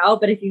URL,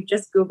 but if you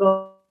just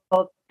Google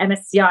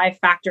MSCI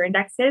factor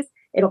indexes,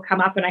 it'll come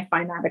up, and I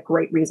find that a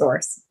great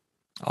resource.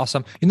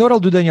 Awesome. You know what I'll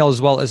do, Danielle,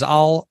 as well, is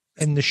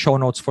in the show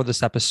notes for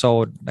this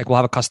episode, we'll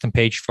have a custom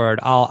page for it.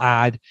 I'll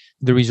add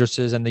the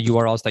resources and the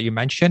URLs that you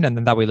mentioned, and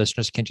then that way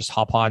listeners can just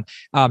hop on.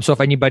 So if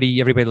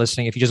everybody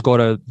listening, if you just go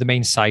to the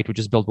main site, which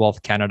is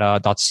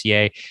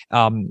buildwealthcanada.ca,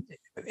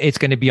 it's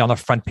going to be on the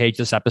front page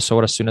this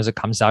episode as soon as it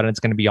comes out, and it's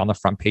going to be on the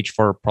front page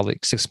for probably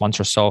 6 months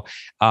or so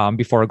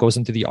before it goes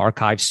into the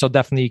archives. So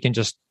definitely you can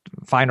just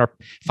find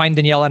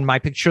Danielle and my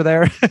picture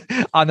there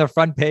on the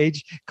front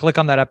page, click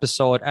on that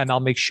episode, and I'll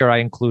make sure I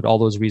include all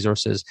those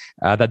resources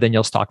that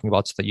Danielle's talking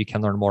about, so that you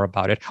can learn more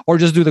about it, or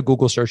just do the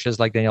Google searches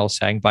like Danielle's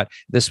saying. But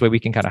this way we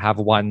can kind of have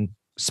one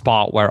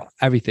spot where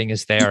everything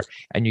is there,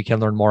 and you can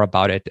learn more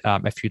about it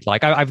if you'd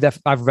like.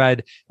 I've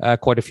read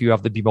quite a few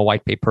of the BMO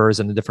white papers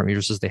and the different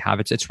resources they have.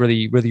 It's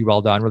really, really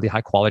well done, really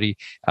high quality,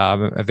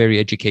 very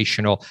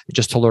educational,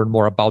 just to learn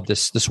more about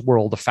this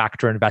world of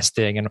factor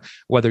investing and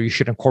whether you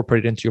should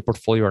incorporate it into your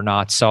portfolio or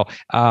not. So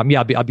I'll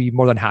be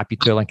more than happy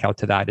to link out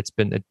to that.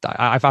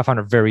 I found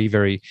it very,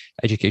 very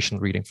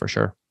educational reading for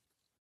sure.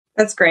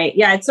 That's great.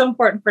 Yeah, it's so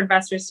important for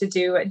investors to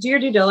do your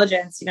due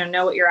diligence.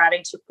 Know what you're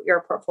adding to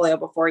your portfolio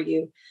before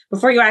you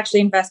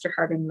actually invest your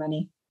hard-earned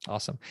money.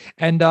 Awesome.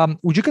 And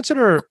would you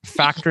consider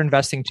factor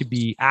investing to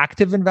be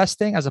active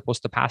investing as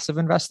opposed to passive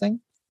investing?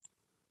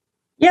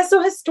 Yeah.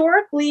 So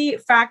historically,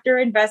 factor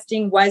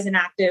investing was an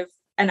active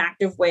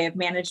way of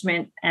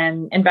management,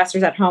 and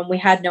investors at home, we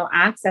had no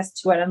access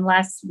to it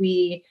unless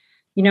we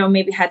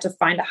maybe had to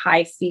find a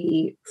high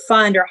fee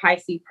fund or high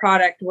fee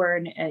product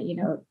where,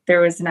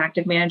 there was an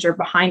active manager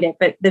behind it.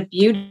 But the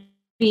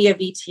beauty of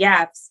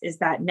ETFs is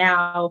that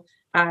now,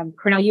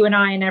 Cornell, you and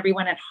I and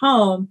everyone at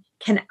home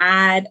can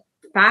add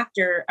a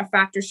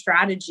factor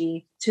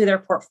strategy to their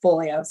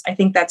portfolios. I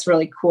think that's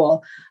really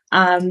cool.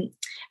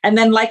 And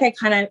then, like I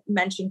kind of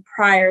mentioned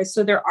prior,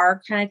 so there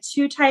are kind of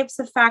two types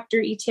of factor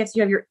ETFs.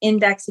 You have your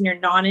index and your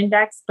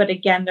non-index, but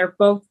again, they're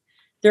both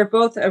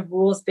a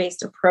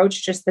rules-based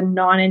approach. Just the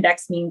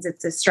non-index means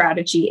it's a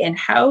strategy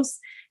in-house.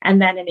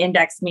 And then an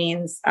index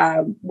means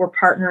we're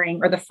partnering,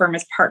 or the firm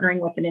is partnering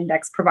with an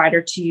index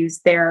provider to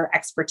use their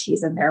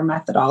expertise and their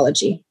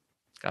methodology.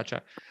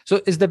 Gotcha.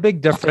 So is the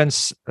big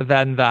difference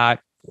then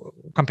that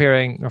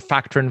comparing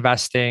factor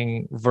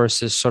investing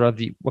versus sort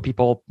of what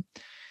people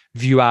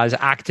view as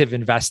active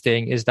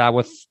investing is that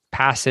with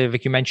passive,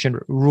 like you mentioned,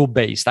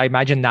 rule-based, I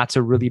imagine that's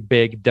a really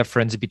big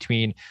difference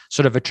between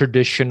sort of a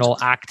traditional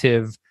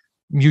active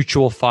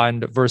mutual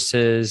fund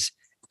versus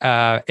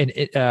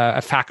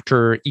a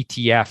factor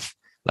ETF,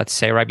 let's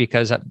say, right?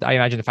 Because I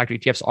imagine the factor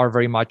ETFs are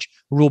very much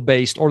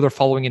rule-based, or they're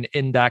following an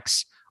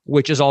index,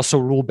 which is also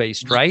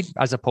rule-based, right?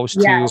 As opposed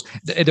to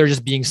there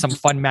just being some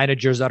fund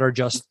managers that are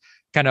just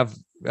kind of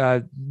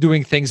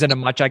doing things in a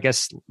much, I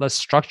guess, less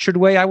structured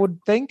way, I would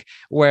think,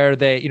 where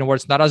where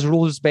it's not as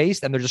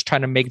rules-based and they're just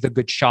trying to make the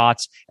good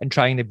shots and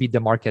trying to beat the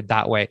market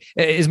that way.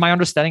 Is my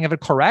understanding of it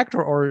correct,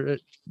 or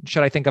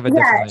should I think of it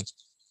differently?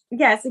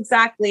 Yes,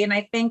 exactly. And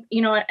I think,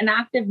 an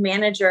active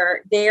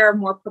manager, they are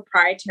more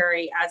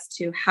proprietary as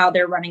to how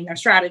they're running their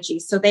strategy.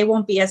 So they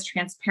won't be as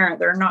transparent.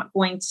 They're not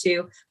going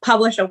to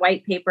publish a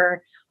white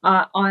paper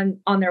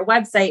on their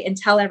website and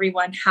tell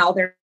everyone how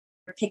they're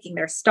picking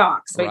their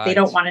stocks. So they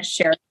don't want to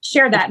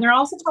share that. And they're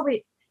also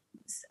probably,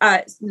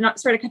 not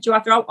sorry to cut you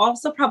off, they're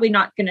also probably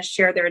not going to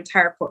share their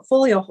entire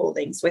portfolio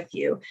holdings with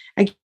you.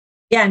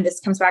 Again, this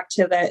comes back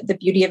to the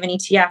beauty of an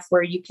ETF,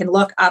 where you can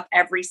look up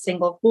every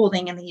single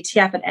holding in the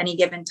ETF at any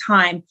given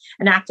time.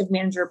 An active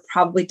manager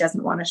probably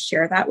doesn't want to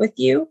share that with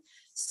you.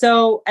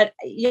 So and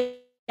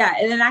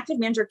an active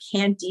manager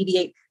can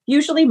deviate.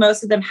 Usually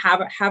most of them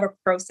have a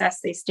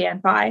process they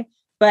stand by,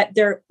 but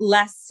they're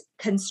less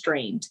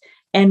constrained.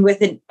 And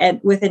with an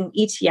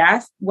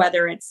ETF,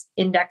 whether it's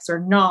index or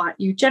not,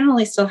 you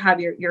generally still have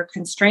your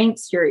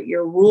constraints,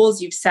 your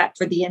rules you've set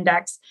for the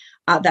index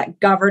that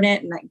govern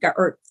it, and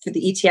or for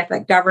the ETF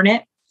that govern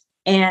it,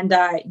 and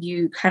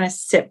you kind of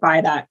sit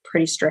by that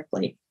pretty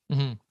strictly.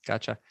 Mm-hmm.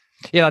 Gotcha.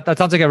 Yeah, that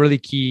sounds like a really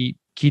key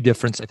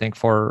difference, I think,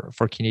 for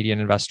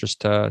Canadian investors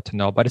to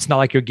know. But it's not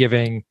like you're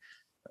giving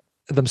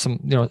them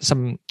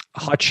some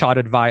hotshot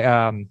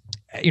advice.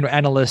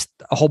 Analyst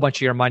a whole bunch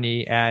of your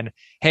money and,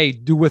 hey,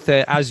 do with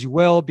it as you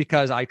will,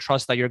 because I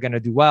trust that you're going to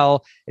do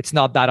well. It's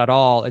not that at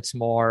all. It's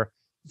more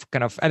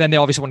kind of, and then they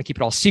obviously want to keep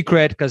it all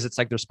secret because it's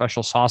like their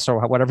special sauce or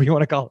whatever you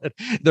want to call it,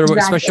 their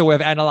special way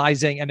of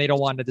analyzing, and they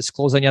don't want to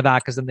disclose any of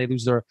that because then they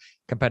lose their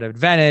competitive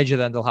advantage, and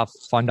then they'll have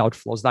fund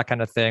outflows, that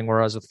kind of thing.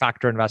 Whereas with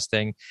factor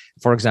investing,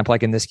 for example,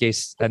 like in this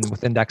case, and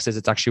with indexes,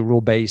 it's actually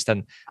rule-based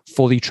and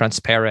fully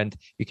transparent.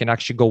 You can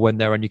actually go in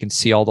there and you can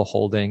see all the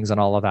holdings and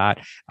all of that.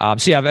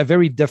 So you have a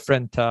very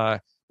different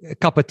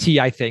cup of tea,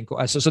 I think.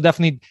 So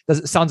definitely,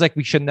 it sounds like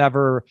we should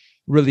never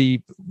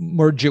really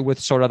merge it with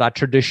sort of that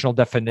traditional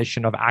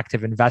definition of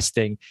active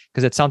investing,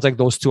 because it sounds like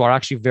those two are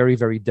actually very,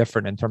 very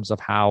different in terms of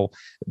how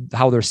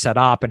they're set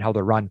up and how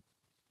they're run.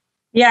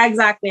 Yeah,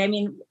 exactly. I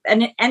mean,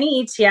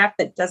 any ETF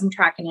that doesn't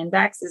track an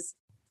index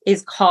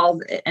is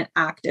called an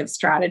active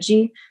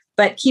strategy.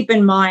 But keep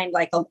in mind,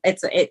 like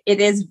it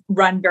is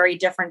run very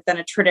different than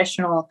a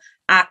traditional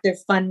active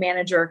fund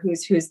manager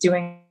who's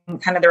doing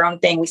kind of their own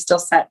thing. We still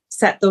set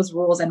those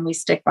rules and we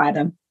stick by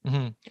them.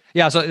 Mm-hmm.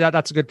 Yeah, so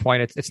that's a good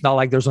point. It's not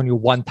like there's only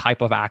one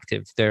type of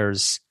active.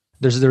 There's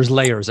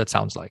layers, it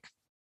sounds like.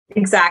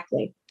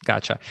 Exactly.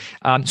 Gotcha.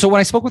 So when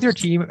I spoke with your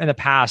team in the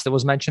past, it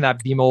was mentioned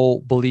that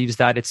BMO believes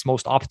that it's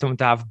most optimum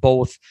to have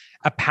both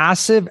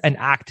passive and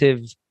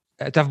active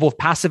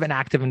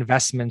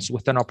investments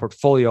within our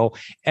portfolio.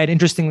 And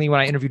interestingly, when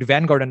I interviewed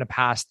Vanguard in the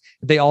past,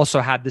 they also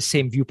had the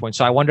same viewpoint.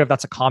 So I wonder if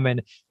that's a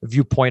common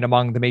viewpoint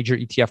among the major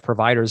ETF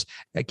providers.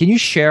 Can you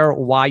share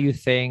why you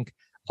think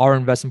our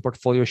investment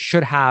portfolio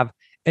should have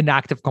an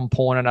active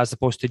component as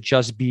opposed to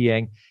just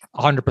being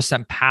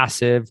 100%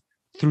 passive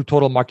through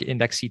total market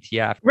index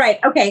ETF? Right.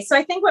 Okay. So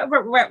I think what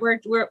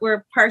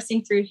we're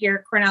parsing through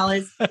here, Cornell,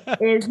 is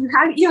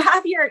you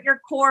have your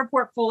core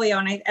portfolio,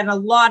 and a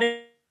lot of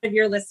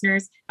your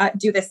listeners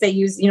do this. They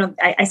use,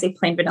 I say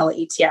plain vanilla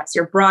ETFs,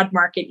 your broad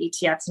market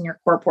ETFs in your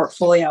core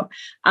portfolio.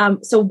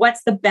 So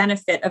what's the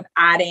benefit of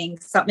adding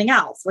something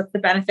else? What's the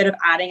benefit of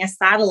adding a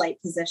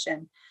satellite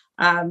position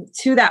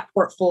to that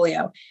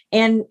portfolio?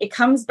 And it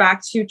comes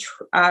back to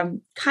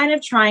kind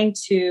of trying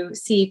to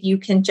see if you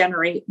can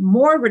generate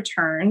more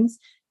returns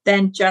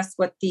than just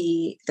what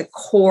the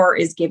core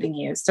is giving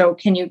you. So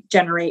can you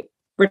generate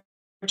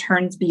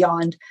returns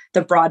beyond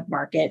the broad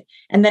market?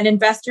 And then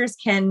investors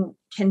can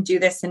do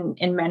this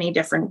in many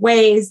different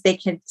ways. They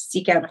can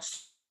seek out a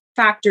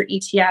factor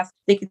ETF.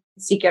 They can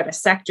seek out a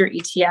sector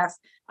ETF.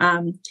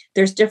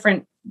 There's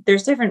different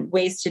there's different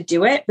ways to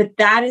do it, but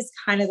that is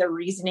kind of the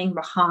reasoning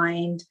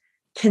behind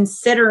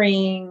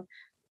considering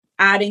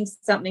adding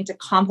something to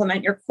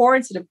complement your core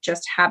instead of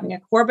just having a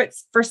core. But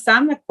for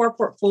some, a core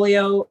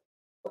portfolio,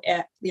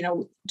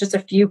 just a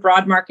few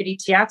broad market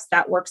ETFs,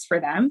 that works for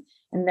them.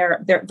 And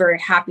they're very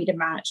happy to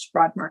match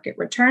broad market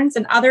returns.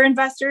 And other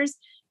investors,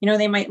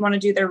 they might want to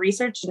do their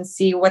research and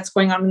see what's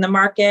going on in the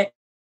market.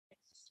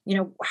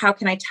 How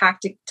can I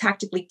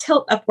tactically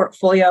tilt a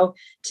portfolio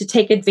to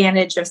take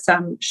advantage of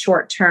some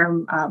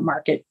short-term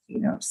market,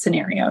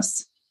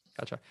 scenarios.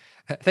 Gotcha.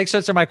 Thanks for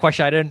answering my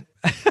question.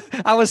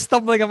 I was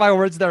stumbling on my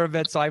words there a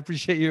bit, so I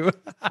appreciate you.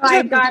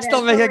 I got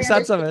still making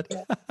sense of it.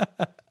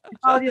 I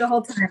followed you the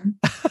whole time.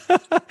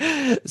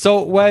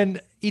 So when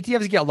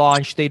ETFs get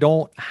launched, they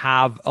don't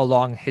have a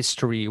long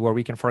history where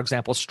we can, for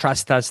example,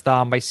 stress test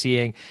them by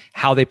seeing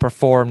how they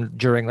performed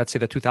during, let's say,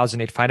 the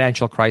 2008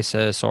 financial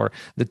crisis or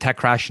the tech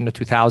crash in the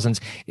 2000s.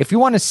 If you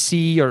want to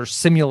see or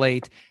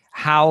simulate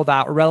how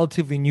that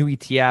relatively new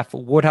ETF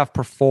would have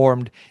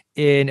performed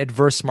in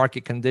adverse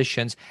market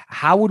conditions,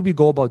 how would we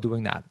go about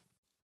doing that?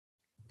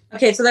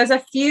 Okay, so there's a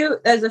few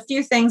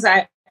things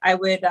I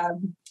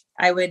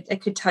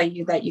could tell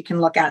you that you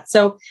can look at.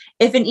 So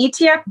if an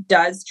ETF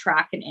does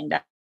track an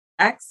index,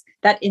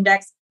 that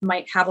index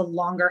might have a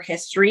longer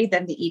history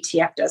than the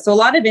ETF does. So a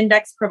lot of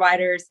index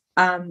providers,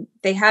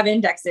 they have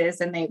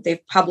indexes and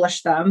they've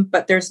published them,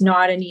 but there's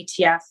not an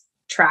ETF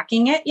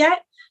tracking it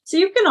yet. So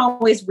you can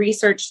always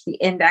research the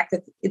index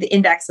of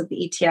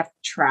the ETF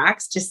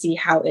tracks to see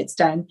how it's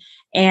done.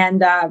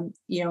 And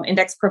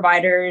index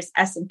providers,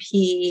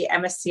 S&P,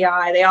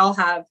 MSCI, they all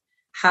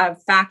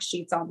have fact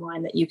sheets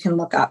online that you can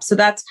look up. So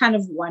that's kind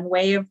of one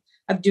way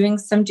of doing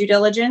some due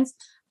diligence.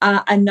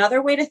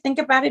 Another way to think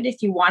about it,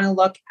 if you want to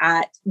look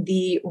at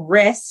the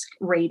risk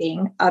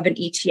rating of an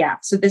ETF.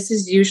 So this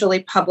is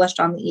usually published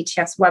on the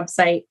ETF's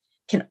website,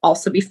 can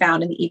also be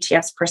found in the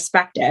ETF's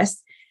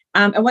prospectus.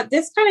 And what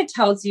this kind of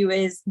tells you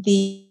is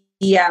the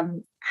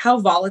how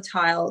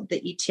volatile the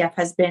ETF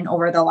has been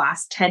over the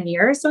last 10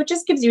 years. So it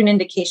just gives you an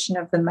indication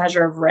of the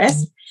measure of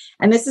risk.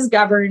 And this is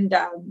governed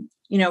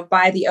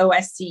by the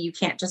OSC. You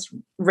can't just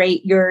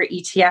rate your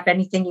ETF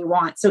anything you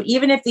want. So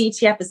even if the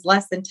ETF is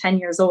less than 10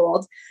 years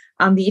old,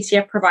 the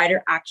ETF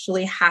provider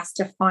actually has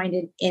to find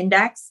an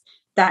index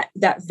that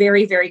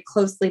very, very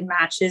closely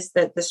matches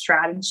the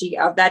strategy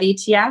of that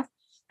ETF.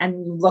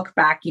 And you look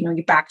back, you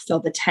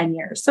backfill the 10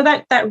 years. So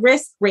that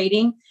risk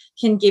rating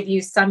can give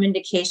you some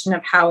indication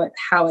of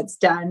how it's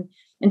done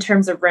in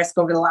terms of risk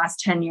over the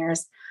last 10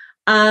 years.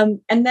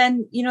 And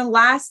then,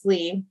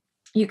 lastly,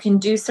 you can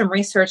do some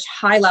research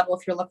high level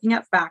if you're looking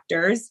at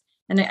factors.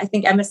 And I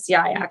think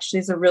MSCI actually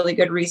is a really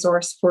good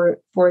resource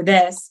for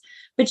this.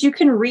 But you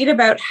can read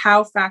about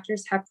how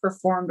factors have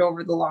performed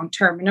over the long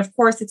term. And of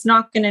course, it's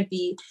not going to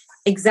be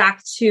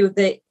exact to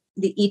the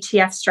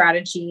ETF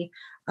strategy,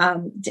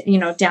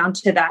 down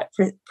to that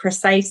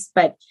precise,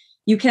 but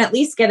you can at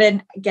least get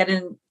a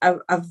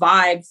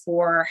vibe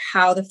for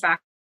how the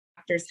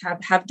factors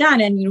have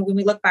done. And, when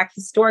we look back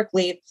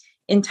historically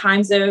in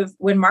times of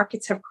when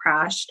markets have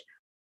crashed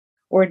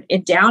or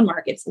in down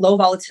markets, low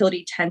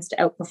volatility tends to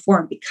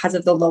outperform because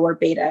of the lower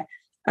beta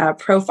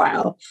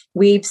profile.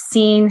 We've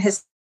seen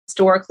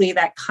historically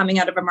that coming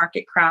out of a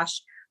market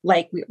crash,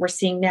 like we're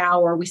seeing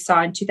now, or we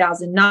saw in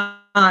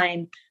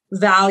 2009,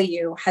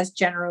 value has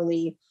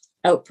generally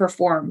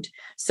outperformed.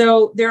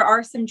 So there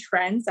are some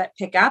trends that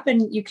pick up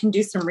and you can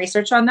do some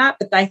research on that.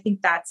 But I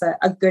think that's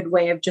a good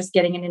way of just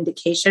getting an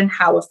indication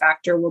how a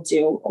factor will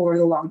do over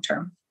the long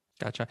term.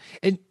 Gotcha.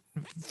 And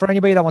for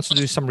anybody that wants to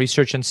do some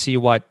research and see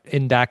what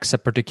index a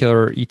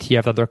particular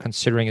ETF that they're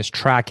considering is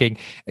tracking,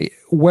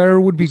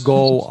 where would we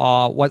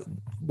go?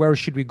 Where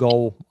should we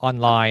go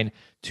online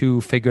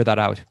to figure that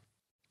out?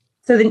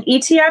 So the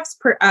ETF's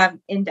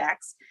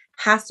index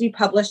has to be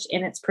published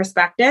in its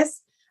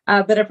prospectus.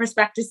 But a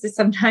prospectus is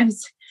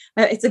sometimes,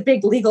 it's a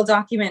big legal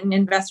document and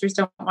investors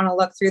don't want to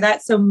look through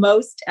that. So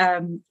most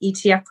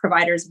ETF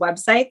providers'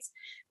 websites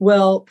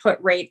will put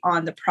rate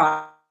on the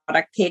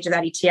product page of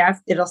that ETF.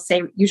 It'll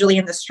say usually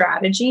in the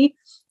strategy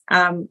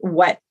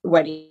what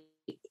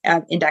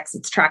index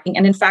it's tracking.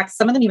 And in fact,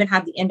 some of them even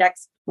have the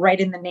index right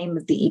in the name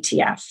of the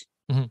ETF.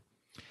 Mm-hmm.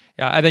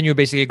 Yeah, and then you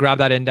basically grab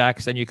that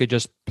index and you could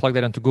just plug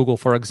that into Google,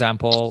 for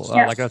example,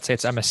 like let's say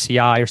it's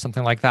MSCI or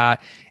something like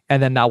that.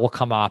 And then that will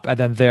come up. And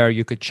then there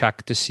you could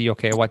check to see,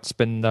 okay, what's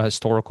been the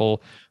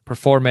historical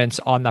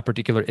performance on that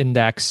particular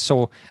index.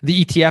 So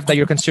the ETF that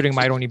you're considering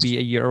might only be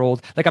a year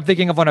old. Like I'm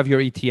thinking of one of your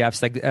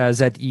ETFs, like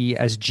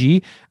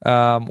ZESG,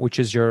 which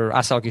is your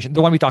asset allocation,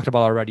 the one we talked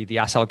about already, the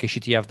asset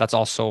allocation ETF. That's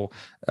also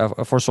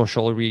for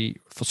socially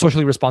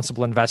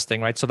responsible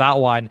investing, right? So that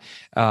one,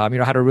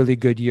 had a really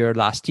good year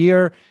last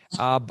year,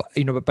 but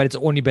it's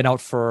only been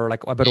out for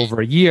like a bit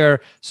over a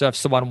year. So if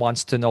someone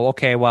wants to know,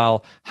 okay,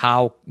 well,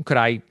 how could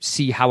I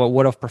see how it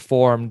would have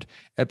performed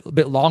a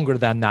bit longer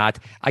than that?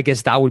 I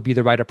guess that would be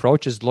the right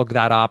approach, is look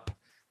that up,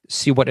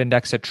 see what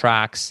index it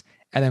tracks,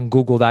 and then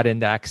Google that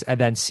index and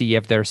then see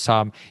if there's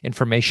some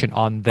information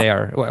on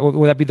there.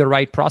 Would that be the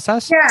right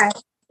process? Yeah,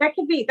 that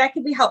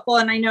could be helpful.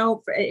 And I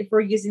know if we're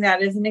using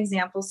that as an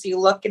example, so you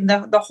look and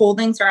the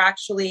holdings are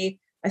actually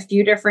a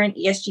few different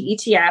ESG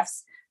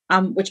ETFs,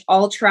 which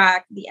all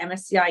track the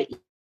MSCI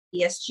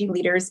ESG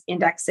leaders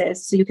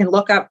indexes. So you can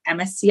look up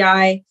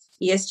MSCI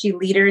ESG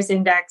leaders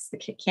index, the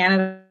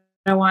Canada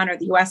one or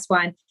the US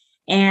one,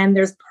 and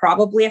there's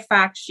probably a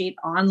fact sheet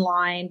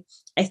online.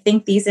 I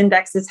think these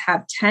indexes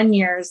have 10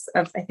 years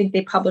of, I think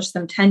they published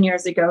them 10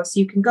 years ago. So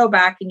you can go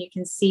back and you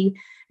can see,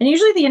 and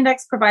usually the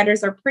index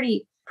providers are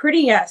pretty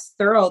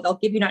thorough. They'll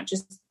give you not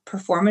just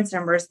performance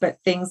numbers, but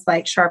things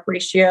like Sharpe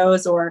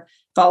ratios or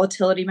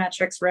volatility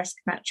metrics, risk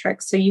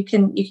metrics. So you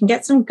can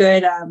get some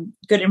good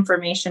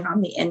information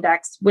on the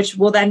index, which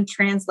will then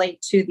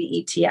translate to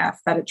the ETF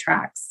that it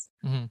tracks.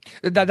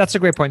 Mm-hmm. That's a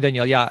great point,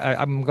 Danielle. Yeah,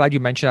 I'm glad you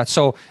mentioned that.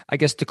 So I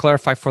guess to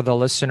clarify for the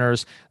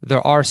listeners,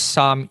 there are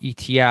some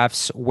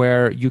ETFs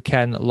where you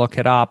can look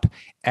it up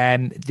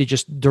and they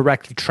just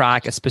directly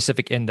track a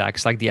specific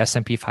index like the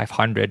S&P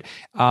 500.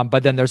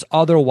 But then there's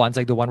other ones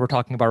like the one we're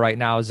talking about right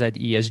now,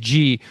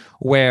 ZESG,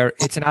 where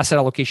it's an asset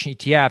allocation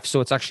ETF.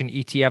 So it's actually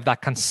an ETF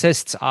that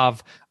consists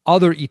of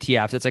other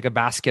ETFs. It's like a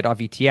basket of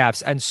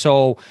ETFs. And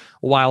so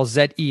while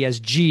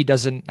ZESG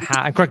doesn't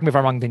have, and correct me if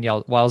I'm wrong,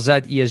 Danielle, while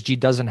ZESG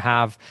doesn't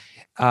have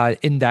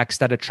index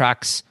that it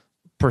tracks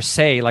per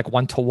se, like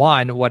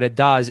one-to-one, what it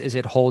does is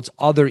it holds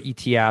other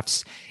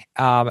ETFs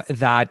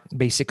that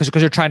basically,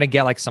 because you're trying to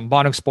get like some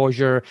bond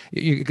exposure,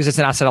 because it's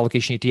an asset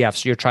allocation ETF.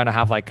 So you're trying to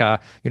have like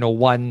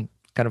one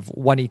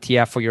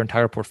ETF for your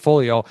entire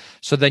portfolio.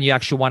 So then you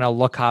actually want to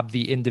look up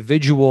the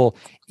individual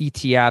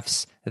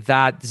ETFs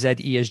that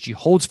ZESG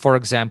holds, for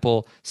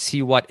example,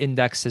 see what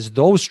indexes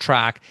those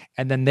track,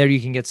 and then there you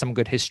can get some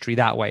good history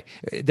that way.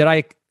 Did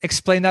I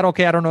explain that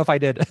okay? I don't know if I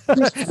did.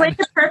 You explained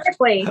it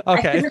perfectly.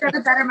 Okay. I couldn't have done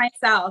it better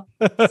myself.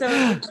 So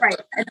right,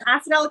 an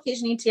asset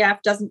allocation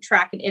ETF doesn't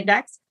track an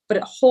index, but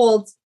it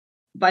holds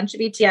a bunch of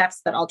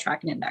ETFs that all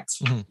track an index.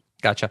 Mm-hmm.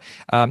 Gotcha.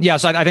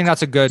 So I think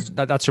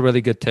that's a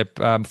really good tip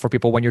for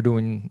people when you're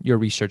doing your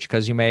research,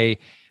 because you may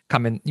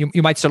come in,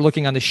 you might start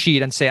looking on the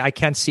sheet and say, I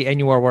can't see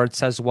anywhere where it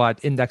says what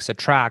index it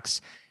tracks.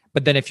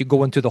 But then if you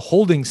go into the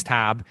holdings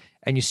tab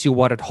and you see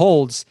what it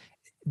holds,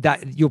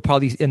 that you'll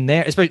probably in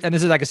there, especially, and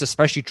this is, I guess,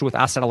 especially true with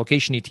asset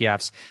allocation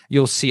ETFs,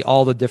 you'll see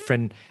all the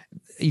different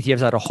ETFs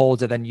that it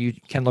holds, and then you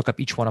can look up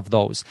each one of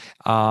those.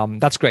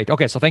 That's great.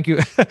 Okay, so thank you.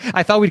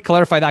 I thought we'd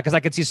clarify that because I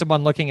could see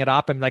someone looking it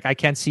up and like, I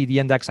can't see the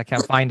index, I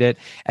can't find it.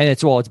 And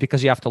it's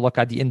because you have to look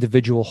at the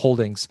individual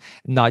holdings,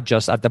 not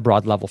just at the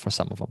broad level for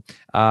some of them.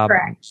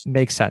 Correct.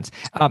 Makes sense.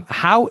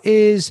 How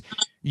is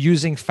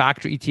using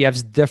factor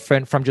ETFs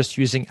different from just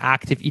using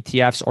active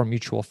ETFs or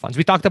mutual funds?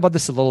 We talked about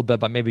this a little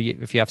bit, but maybe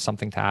if you have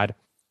something to add.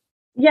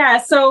 Yeah.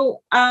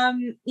 So,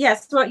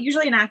 so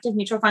usually an active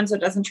mutual fund, so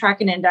it doesn't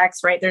track an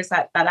index, right? There's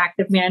that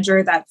active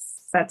manager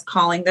that's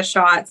calling the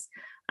shots.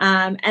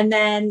 And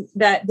then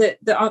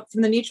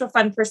from the mutual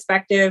fund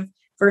perspective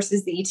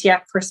versus the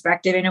ETF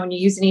perspective, when you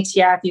use an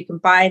ETF, you can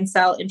buy and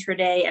sell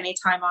intraday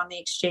anytime on the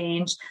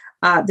exchange.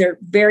 They're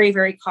very,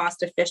 very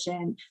cost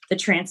efficient. The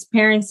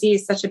transparency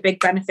is such a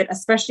big benefit,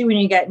 especially when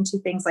you get into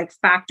things like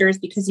factors,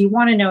 because you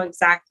want to know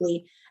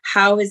exactly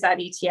how is that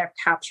ETF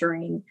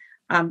capturing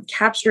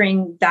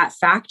that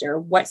factor.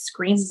 What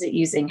screens is it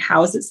using?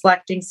 How is it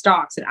selecting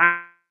stocks? An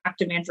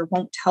active manager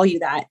won't tell you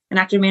that. An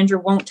active manager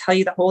won't tell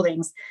you the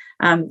holdings,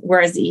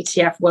 whereas the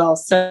ETF will.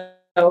 So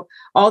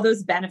all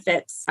those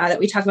benefits that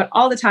we talk about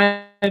all the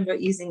time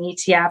about using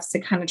ETFs,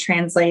 it kind of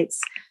translates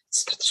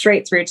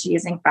straight through to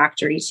using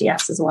factor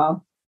ETFs as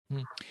well.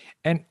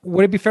 And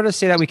would it be fair to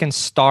say that we can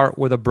start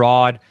with a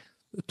broad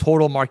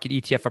total market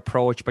ETF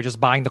approach by just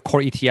buying the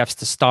core ETFs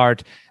to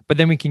start, but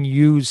then we can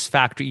use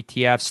factor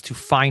ETFs to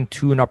fine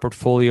tune our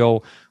portfolio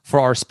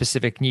for our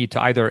specific need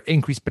to either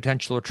increase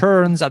potential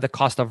returns at the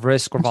cost of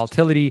risk or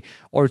volatility,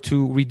 or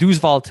to reduce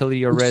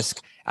volatility or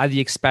risk at the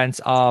expense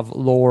of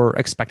lower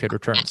expected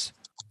returns?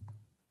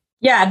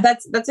 Yeah,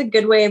 that's a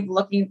good way of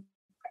looking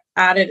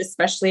at it,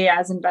 especially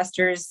as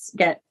investors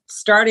get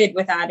started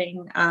with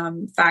adding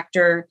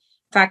factor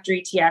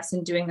ETFs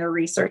and doing their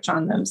research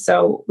on them.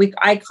 So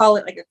I call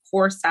it like a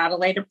core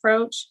satellite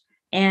approach.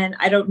 And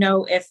I don't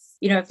know if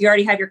you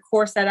already have your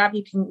core set up,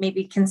 you can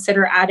maybe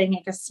consider adding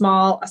like a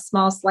small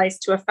slice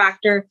to a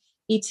factor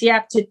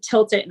ETF to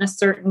tilt it in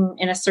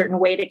a certain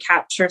way to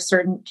capture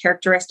certain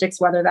characteristics,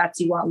 whether that's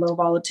you want low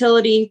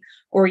volatility,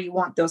 or you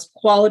want those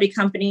quality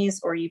companies,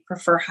 or you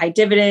prefer high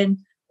dividend,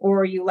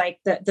 or you like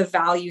the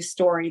value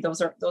story. Those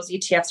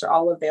ETFs are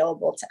all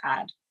available to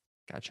add.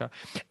 Gotcha.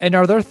 And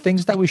are there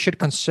things that we should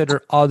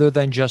consider other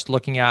than just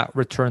looking at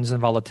returns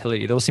and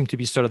volatility? Those seem to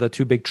be sort of the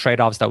two big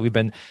trade-offs that we've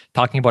been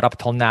talking about up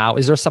till now.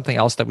 Is there something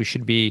else that we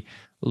should be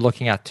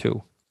looking at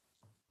too?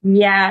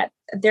 Yeah,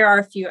 there are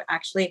a few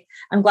actually.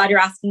 I'm glad you're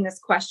asking this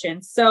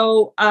question.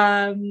 So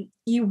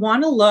you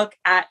want to look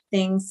at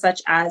things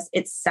such as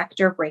its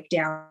sector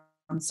breakdown.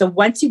 So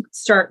once you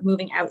start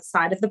moving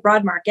outside of the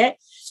broad market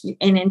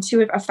and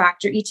into a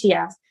factor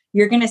ETF,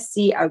 you're going to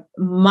see a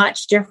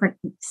much different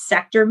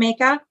sector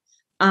makeup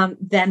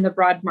than the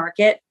broad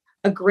market.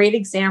 a great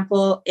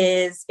example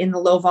is in the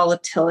low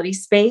volatility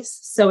space.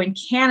 So in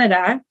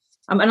Canada,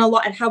 and a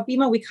lot at how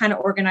BMO, we kind of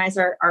organize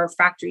our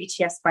factor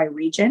ETFs by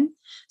region.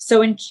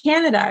 So in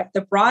Canada,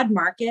 the broad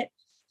market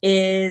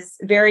is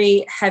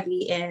very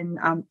heavy in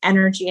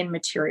energy and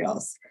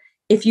materials.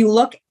 If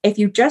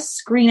you just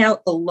screen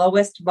out the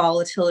lowest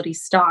volatility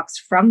stocks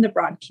from the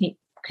broad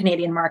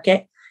Canadian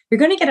market, you're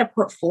going to get a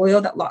portfolio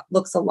that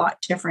looks a lot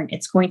different.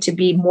 It's going to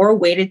be more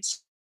weighted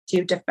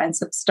to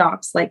defensive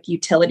stocks like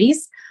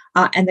utilities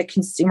and the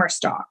consumer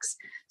stocks.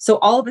 So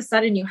all of a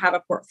sudden you have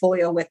a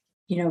portfolio with,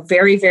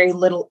 very, very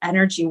little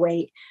energy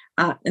weight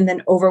and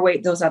then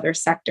overweight those other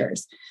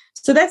sectors.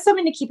 So that's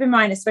something to keep in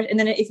mind, especially. And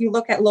then if you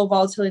look at low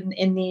volatility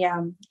in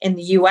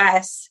the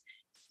US,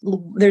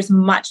 there's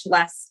much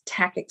less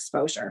tech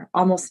exposure,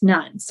 almost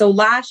none. So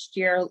last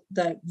year,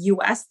 the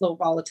US low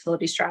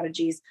volatility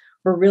strategies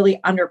were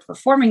really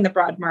underperforming the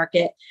broad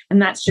market.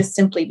 And that's just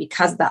simply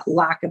because of that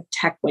lack of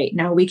tech weight.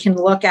 Now we can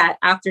look at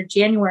after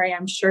January,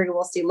 I'm sure you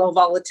will see low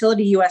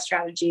volatility US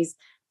strategies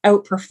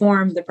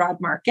outperform the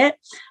broad market.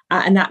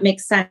 And that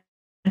makes sense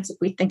if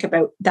we think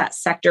about that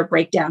sector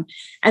breakdown.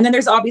 And then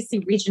there's obviously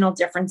regional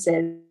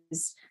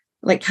differences,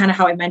 like kind of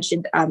how I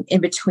mentioned in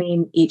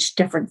between each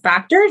different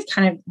factor. It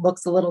kind of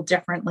looks a little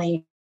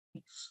differently.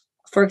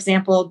 For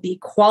example, the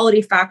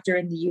quality factor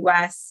in the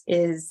US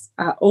is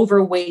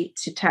overweight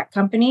to tech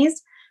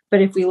companies.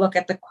 But if we look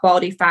at the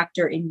quality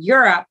factor in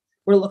Europe,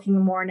 we're looking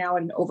more now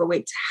at an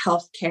overweight to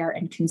healthcare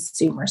and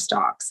consumer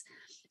stocks.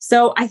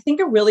 So I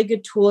think a really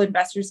good tool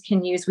investors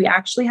can use, we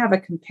actually have a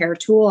compare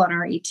tool on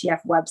our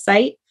ETF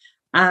website.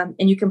 And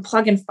you can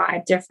plug in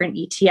 5 different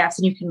ETFs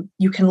and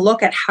you can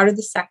look at how do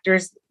the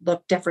sectors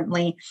look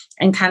differently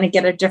and kind of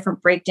get a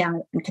different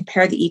breakdown and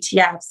compare the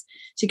ETFs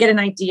to get an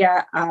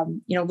idea,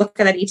 look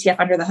at that ETF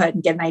under the hood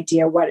and get an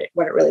idea what it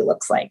really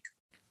looks like.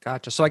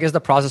 Gotcha. So I guess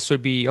the process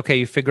would be, okay,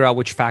 you figure out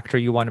which factor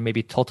you want to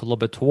maybe tilt a little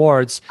bit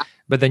towards,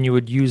 but then you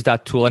would use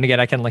that tool. And again,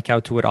 I can link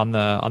out to it on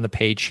the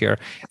page here.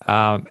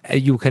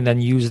 You can then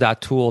use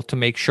that tool to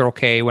make sure,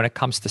 okay, when it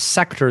comes to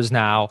sectors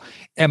now,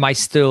 am I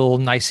still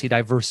nicely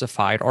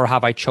diversified, or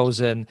have I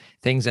chosen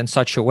things in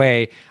such a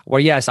way where,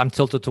 yes, I'm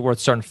tilted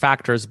towards certain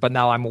factors, but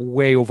now I'm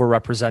way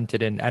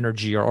overrepresented in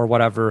energy or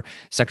whatever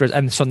sectors.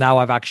 And so now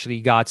I've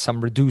actually got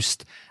some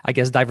reduced, I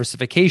guess,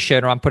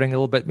 diversification, or I'm putting a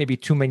little bit, maybe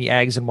too many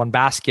eggs in one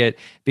basket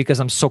because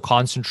I'm so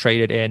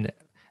concentrated in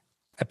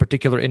a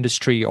particular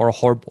industry or a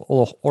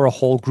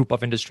whole group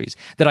of industries.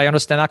 Did I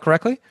understand that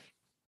correctly?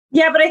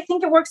 Yeah, but I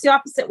think it works the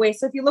opposite way.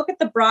 So if you look at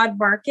the broad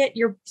market,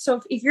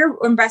 if you're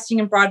investing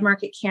in broad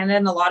market Canada,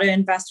 and a lot of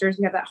investors,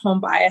 we have that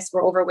home bias,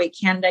 we're overweight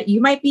Canada, you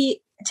might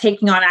be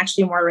taking on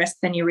actually more risk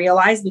than you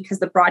realize, because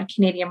the broad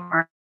Canadian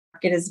market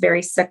is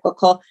very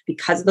cyclical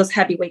because of those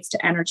heavy weights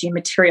to energy and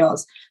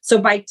materials. So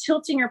by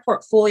tilting your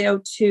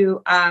portfolio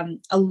to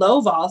a low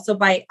vol, so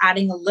by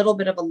adding a little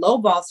bit of a low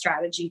vol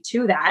strategy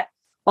to that,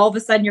 all of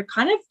a sudden you're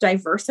kind of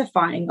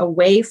diversifying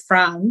away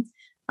from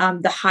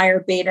the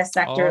higher beta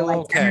sector.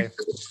 Okay.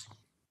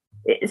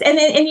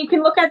 And you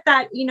can look at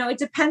that,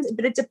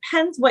 it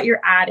depends what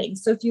you're adding.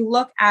 So if you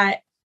look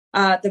at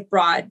the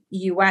broad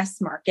US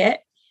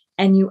market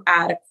and you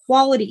add a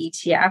quality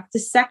ETF, the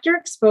sector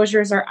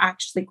exposures are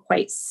actually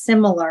quite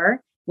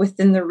similar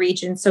within the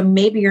region. So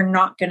maybe you're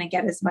not going to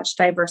get as much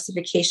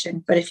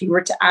diversification. But if you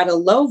were to add a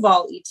low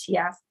vol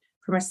ETF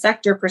from a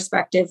sector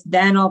perspective,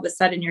 then all of a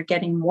sudden you're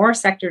getting more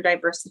sector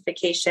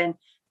diversification,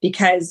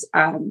 because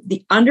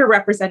the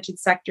underrepresented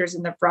sectors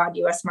in the broad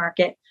US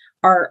market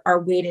are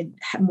weighted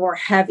more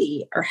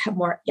heavy or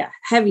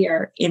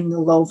heavier in the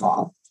low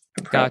vol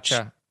approach.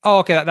 Gotcha. Oh,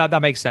 okay.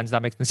 That makes sense.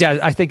 That makes sense. Yeah,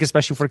 I think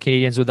especially for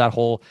Canadians with that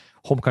whole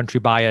home country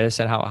bias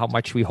and how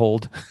much we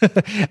hold,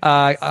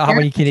 how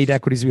many Canadian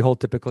equities we hold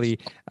typically.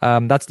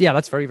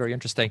 That's very, very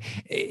interesting.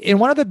 In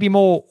one of the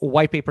BMO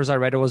white papers I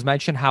read, it was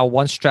mentioned how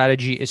one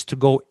strategy is to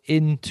go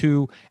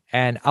into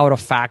and out of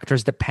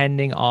factors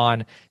depending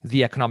on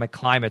the economic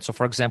climate. So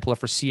for example,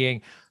 if we're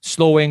seeing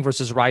slowing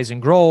versus rising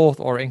growth,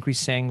 or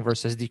increasing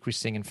versus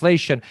decreasing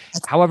inflation.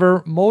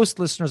 However, most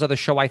listeners of the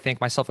show, I think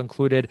myself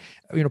included,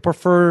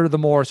 prefer the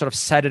more sort of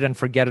set it and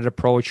forget it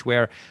approach,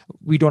 where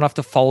we don't have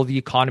to follow the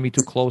economy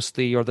too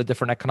closely or the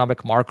different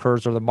economic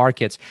markers or the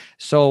markets.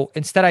 So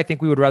instead, I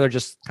think we would rather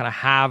just kind of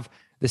have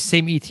the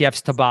same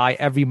ETFs to buy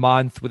every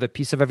month with a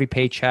piece of every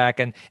paycheck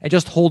and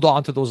just hold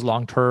on to those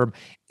long-term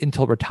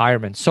until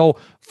retirement. So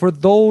for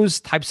those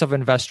types of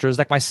investors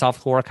like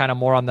myself who are kind of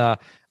more on the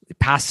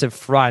passive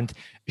front,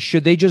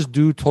 should they just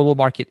do total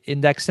market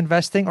index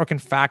investing, or can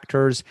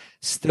factors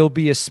still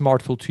be a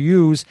smart tool to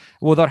use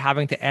without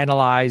having to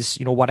analyze,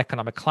 what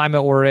economic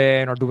climate we're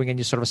in or doing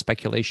any sort of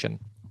speculation?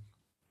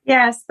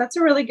 Yes, that's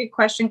a really good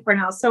question,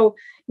 Cornell. So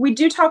we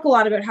do talk a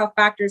lot about how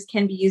factors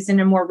can be used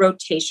in a more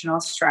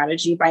rotational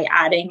strategy by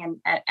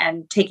adding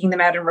and taking them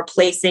out and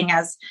replacing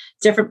as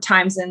different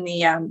times in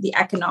the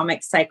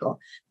economic cycle.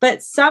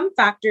 But some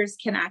factors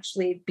can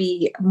actually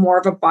be more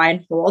of a buy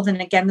and hold. And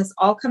again, this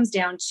all comes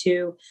down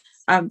to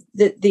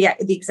the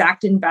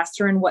exact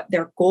investor and what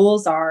their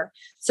goals are.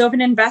 So if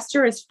an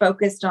investor is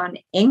focused on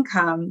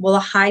income, well, a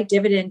high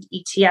dividend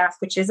ETF,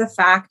 which is a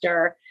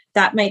factor,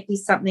 that might be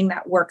something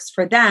that works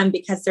for them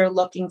because they're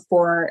looking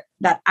for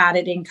that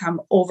added income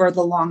over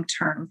the long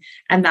term,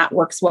 and that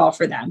works well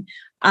for them.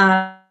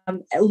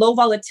 Low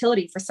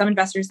volatility for some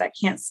investors that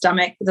can't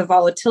stomach the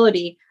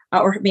volatility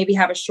or maybe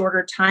have a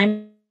shorter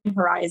time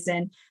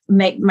horizon,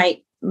 it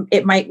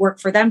might work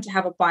for them to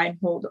have a buy and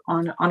hold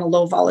on a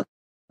low volatility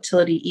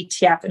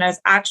ETF. And I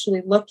was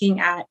actually looking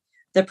at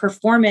the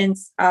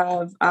performance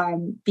of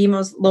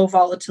BMO's low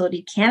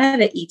volatility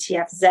Canada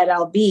ETF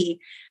ZLB.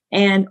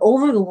 And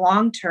over the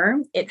long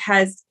term, it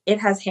has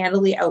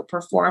handily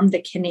outperformed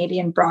the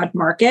Canadian broad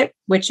market,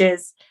 which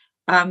is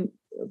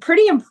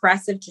pretty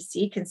impressive to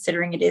see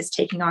considering it is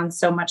taking on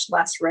so much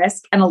less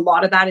risk. And a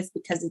lot of that is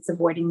because it's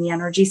avoiding the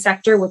energy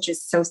sector, which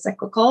is so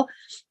cyclical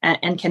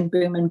and can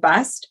boom and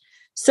bust.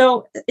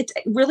 So it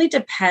really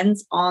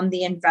depends on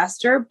the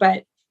investor,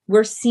 but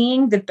we're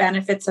seeing the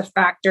benefits of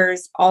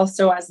factors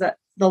also as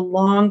the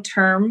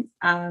long-term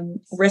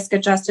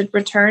risk-adjusted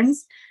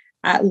returns.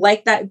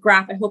 Like that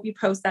graph, I hope you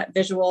post that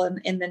visual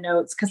in the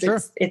notes because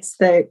Sure. it's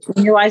the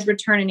annualized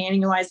return and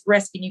annualized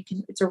risk, and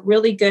it's a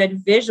really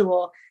good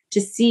visual to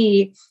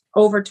see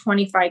over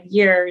 25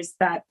 years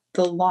that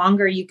the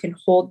longer you can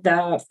hold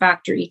the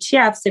factor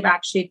ETFs, they've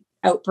actually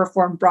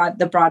outperformed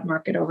the broad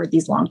market over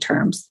these long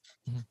terms.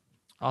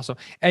 Awesome.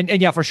 And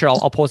yeah, for sure.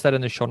 I'll post that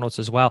in the show notes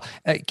as well.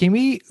 Can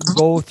we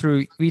go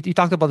through, you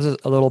talked about this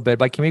a little bit,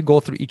 but can we go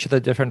through each of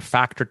the different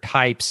factor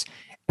types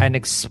and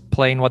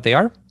explain what they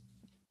are?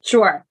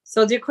 Sure.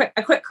 So I'll do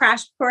a quick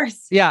crash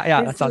course.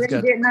 Yeah, that sounds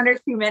good. Do it in under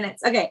 2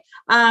 minutes. Okay.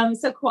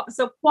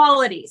 So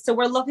quality. So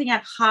we're looking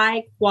at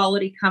high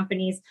quality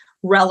companies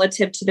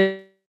relative to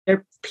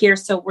their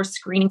peers. So we're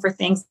screening for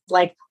things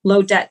like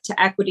low debt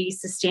to equity,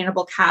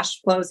 sustainable cash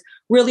flows,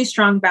 really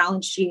strong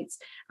balance sheets.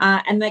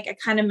 And like I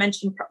kind of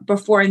mentioned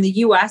before, in the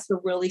US, we're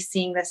really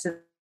seeing this in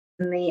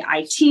the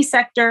IT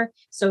sector.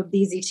 So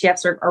these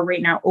ETFs are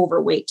right now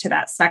overweight to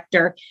that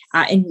sector.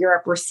 In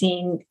Europe, we're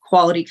seeing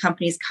quality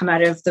companies come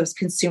out of those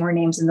consumer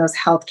names and those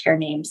healthcare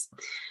names.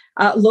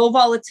 Low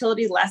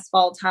volatility, less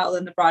volatile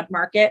than the broad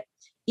market.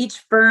 Each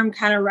firm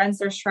kind of runs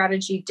their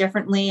strategy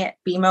differently. At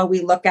BMO,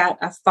 we look at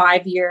a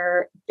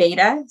 5-year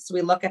beta. So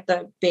we look at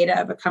the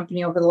beta of a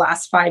company over the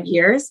last 5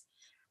 years.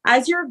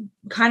 As you're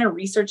kind of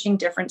researching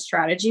different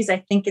strategies, I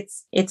think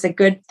it's a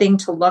good thing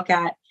to look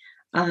at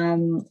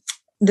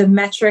the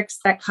metrics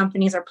that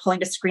companies are pulling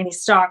to screen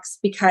these stocks,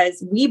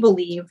 because we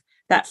believe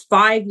that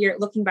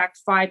looking back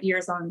 5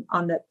 years on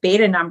the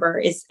beta number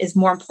is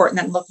more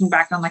important than looking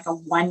back on like a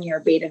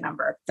 1-year beta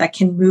number that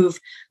can move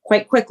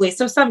quite quickly.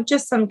 So some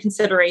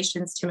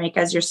considerations to make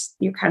as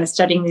you're kind of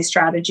studying these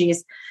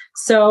strategies.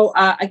 So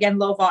again,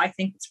 low vol, I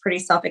think it's pretty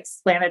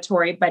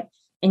self-explanatory, but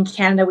in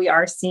Canada, we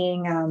are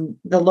seeing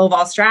the low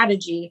vol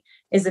strategy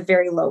is a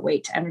very low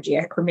weight to energy,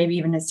 or maybe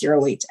even a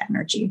zero weight to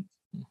energy.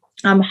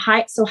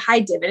 High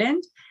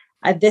dividend.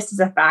 This is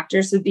a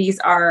factor. So these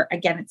are,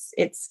 again,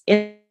 it's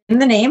in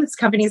the name. It's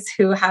companies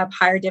who have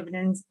higher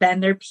dividends than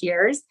their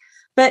peers.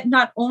 But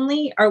not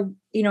only are,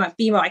 at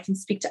BMO, I can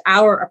speak to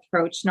our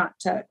approach, not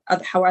to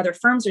how other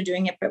firms are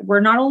doing it, but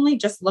we're not only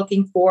just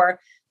looking for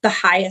the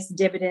highest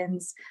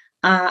dividends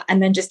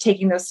and then just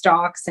taking those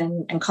stocks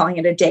and calling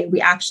it a day.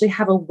 We actually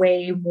have a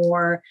way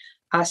more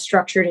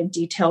structured and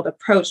detailed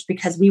approach,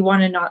 because we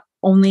want to not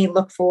only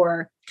look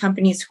for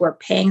companies who are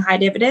paying high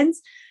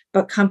dividends,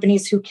 but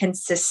companies who can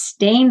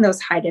sustain those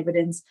high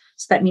dividends.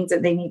 So that means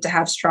that they need to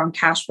have strong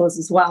cash flows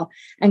as well,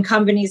 and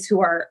companies who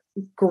are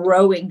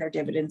growing their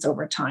dividends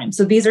over time.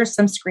 So these are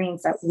some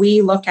screens that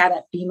we look at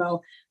BMO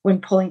when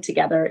pulling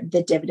together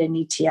the dividend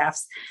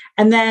ETFs.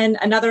 And then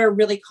another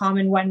really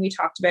common one we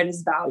talked about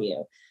is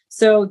value.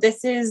 So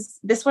this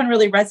one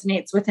really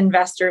resonates with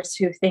investors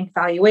who think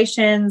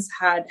valuations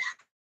have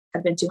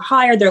been too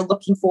high, or they're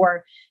looking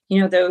for,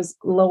 those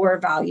lower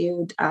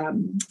valued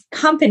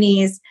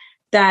companies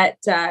that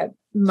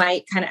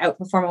might kind of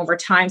outperform over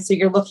time. So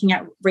you're looking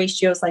at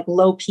ratios like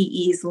low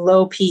PEs.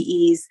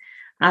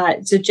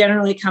 So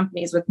generally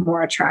companies with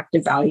more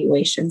attractive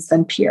valuations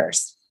than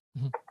peers.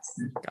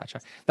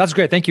 Gotcha. That's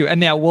great. Thank you.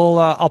 And yeah,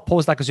 I'll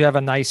post that because you have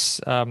a nice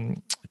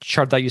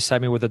chart that you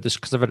sent me with the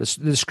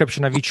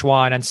description of each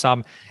one and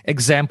some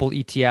example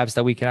ETFs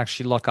that we can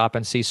actually look up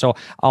and see. So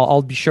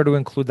I'll be sure to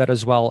include that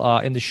as well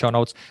in the show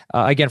notes.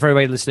 Again, for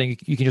everybody listening,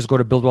 you can just go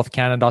to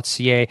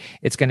buildwealthcanada.ca.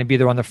 It's going to be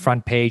there on the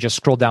front page. Just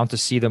scroll down to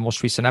see the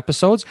most recent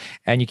episodes,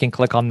 and you can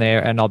click on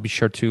there, and I'll be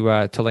sure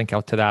to link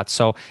out to that.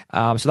 So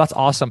that's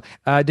awesome.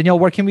 Danielle,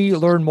 where can we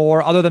learn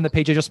more other than the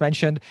page I just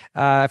mentioned?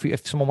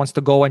 If someone wants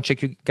to go and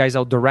check you guys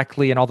out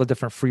directly and all the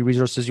different free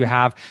resources you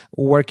have,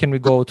 where can we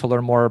go to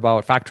learn more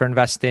about factor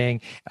investing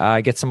investing,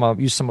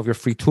 use some of your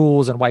free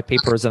tools and white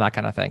papers and that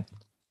kind of thing?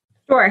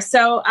 Sure.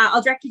 So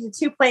I'll direct you to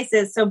two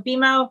places. So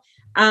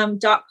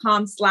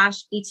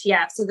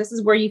BMO.com/ETF. So this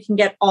is where you can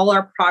get all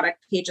our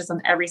product pages on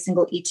every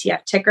single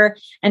ETF ticker,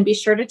 and be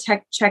sure to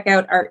check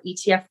out our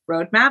ETF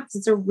roadmaps.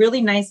 It's a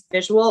really nice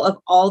visual of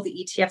all the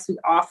ETFs we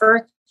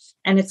offer,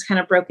 and it's kind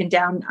of broken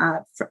down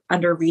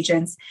under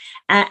regions.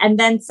 And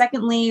then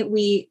secondly,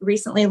 we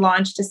recently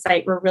launched a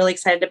site we're really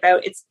excited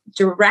about. It's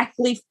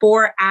directly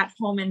for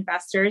at-home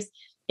investors.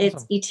 It's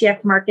awesome.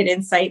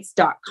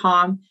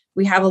 ETFmarketinsights.com.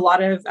 We have a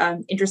lot of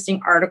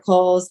interesting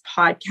articles,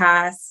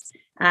 podcasts,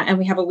 and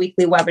we have a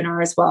weekly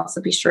webinar as well.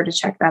 So be sure to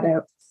check that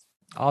out.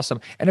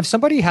 Awesome. And if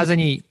somebody has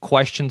any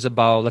questions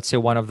about, let's say,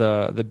 one of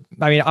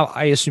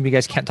I assume you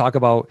guys can't talk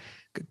about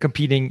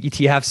competing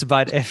ETFs,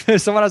 but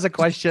if someone has a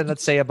question,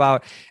 let's say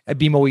about a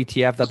BMO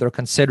ETF that they're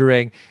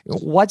considering,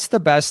 what's the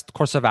best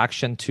course of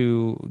action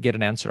to get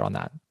an answer on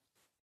that?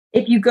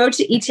 If you go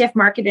to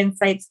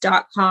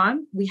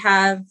ETFmarketinsights.com, we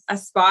have a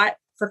spot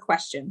for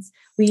questions.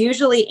 We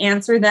usually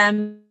answer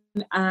them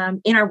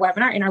in our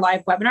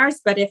live webinars.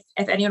 But if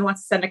anyone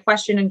wants to send a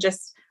question and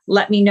just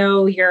let me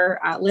know you're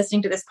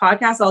listening to this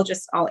podcast,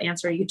 I'll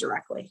answer you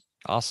directly.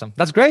 Awesome.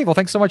 That's great. Well,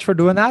 thanks so much for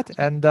doing that.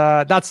 And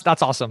that's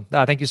awesome.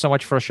 Thank you so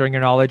much for sharing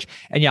your knowledge.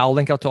 And yeah, I'll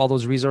link out to all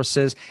those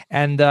resources.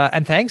 And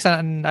thanks.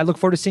 And I look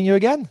forward to seeing you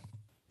again.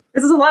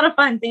 This is a lot of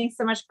fun. Thanks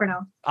so much,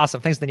 Cornell.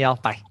 Awesome. Thanks, Danielle.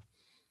 Bye.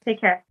 Take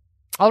care.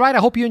 All right, I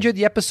hope you enjoyed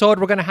the episode.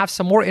 We're going to have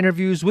some more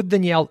interviews with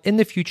Danielle in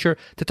the future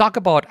to talk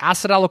about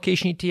asset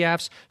allocation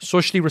ETFs,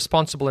 socially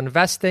responsible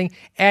investing,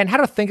 and how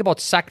to think about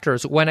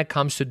sectors when it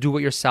comes to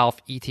do-it-yourself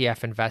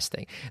ETF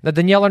investing. Now,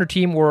 Danielle and her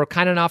team were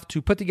kind enough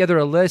to put together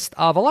a list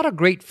of a lot of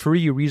great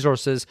free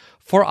resources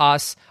for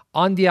us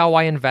on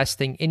DIY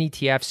investing in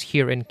ETFs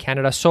here in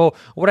Canada. So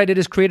what I did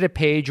is create a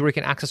page where you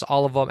can access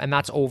all of them, and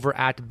that's over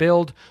at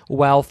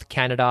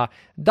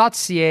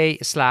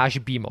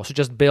buildwealthcanada.ca/BMO. So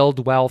just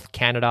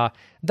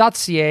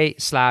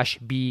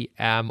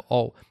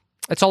buildwealthcanada.ca/BMO.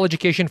 It's all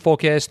education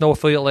focused, no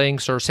affiliate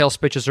links or sales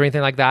pitches or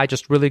anything like that.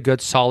 Just really good,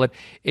 solid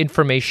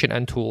information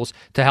and tools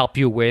to help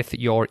you with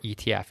your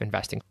ETF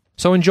investing.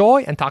 So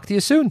enjoy and talk to you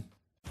soon.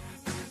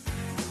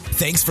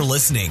 Thanks for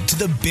listening to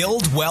the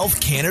Build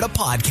Wealth Canada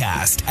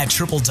podcast at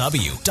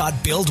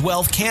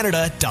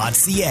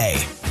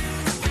www.buildwealthcanada.ca.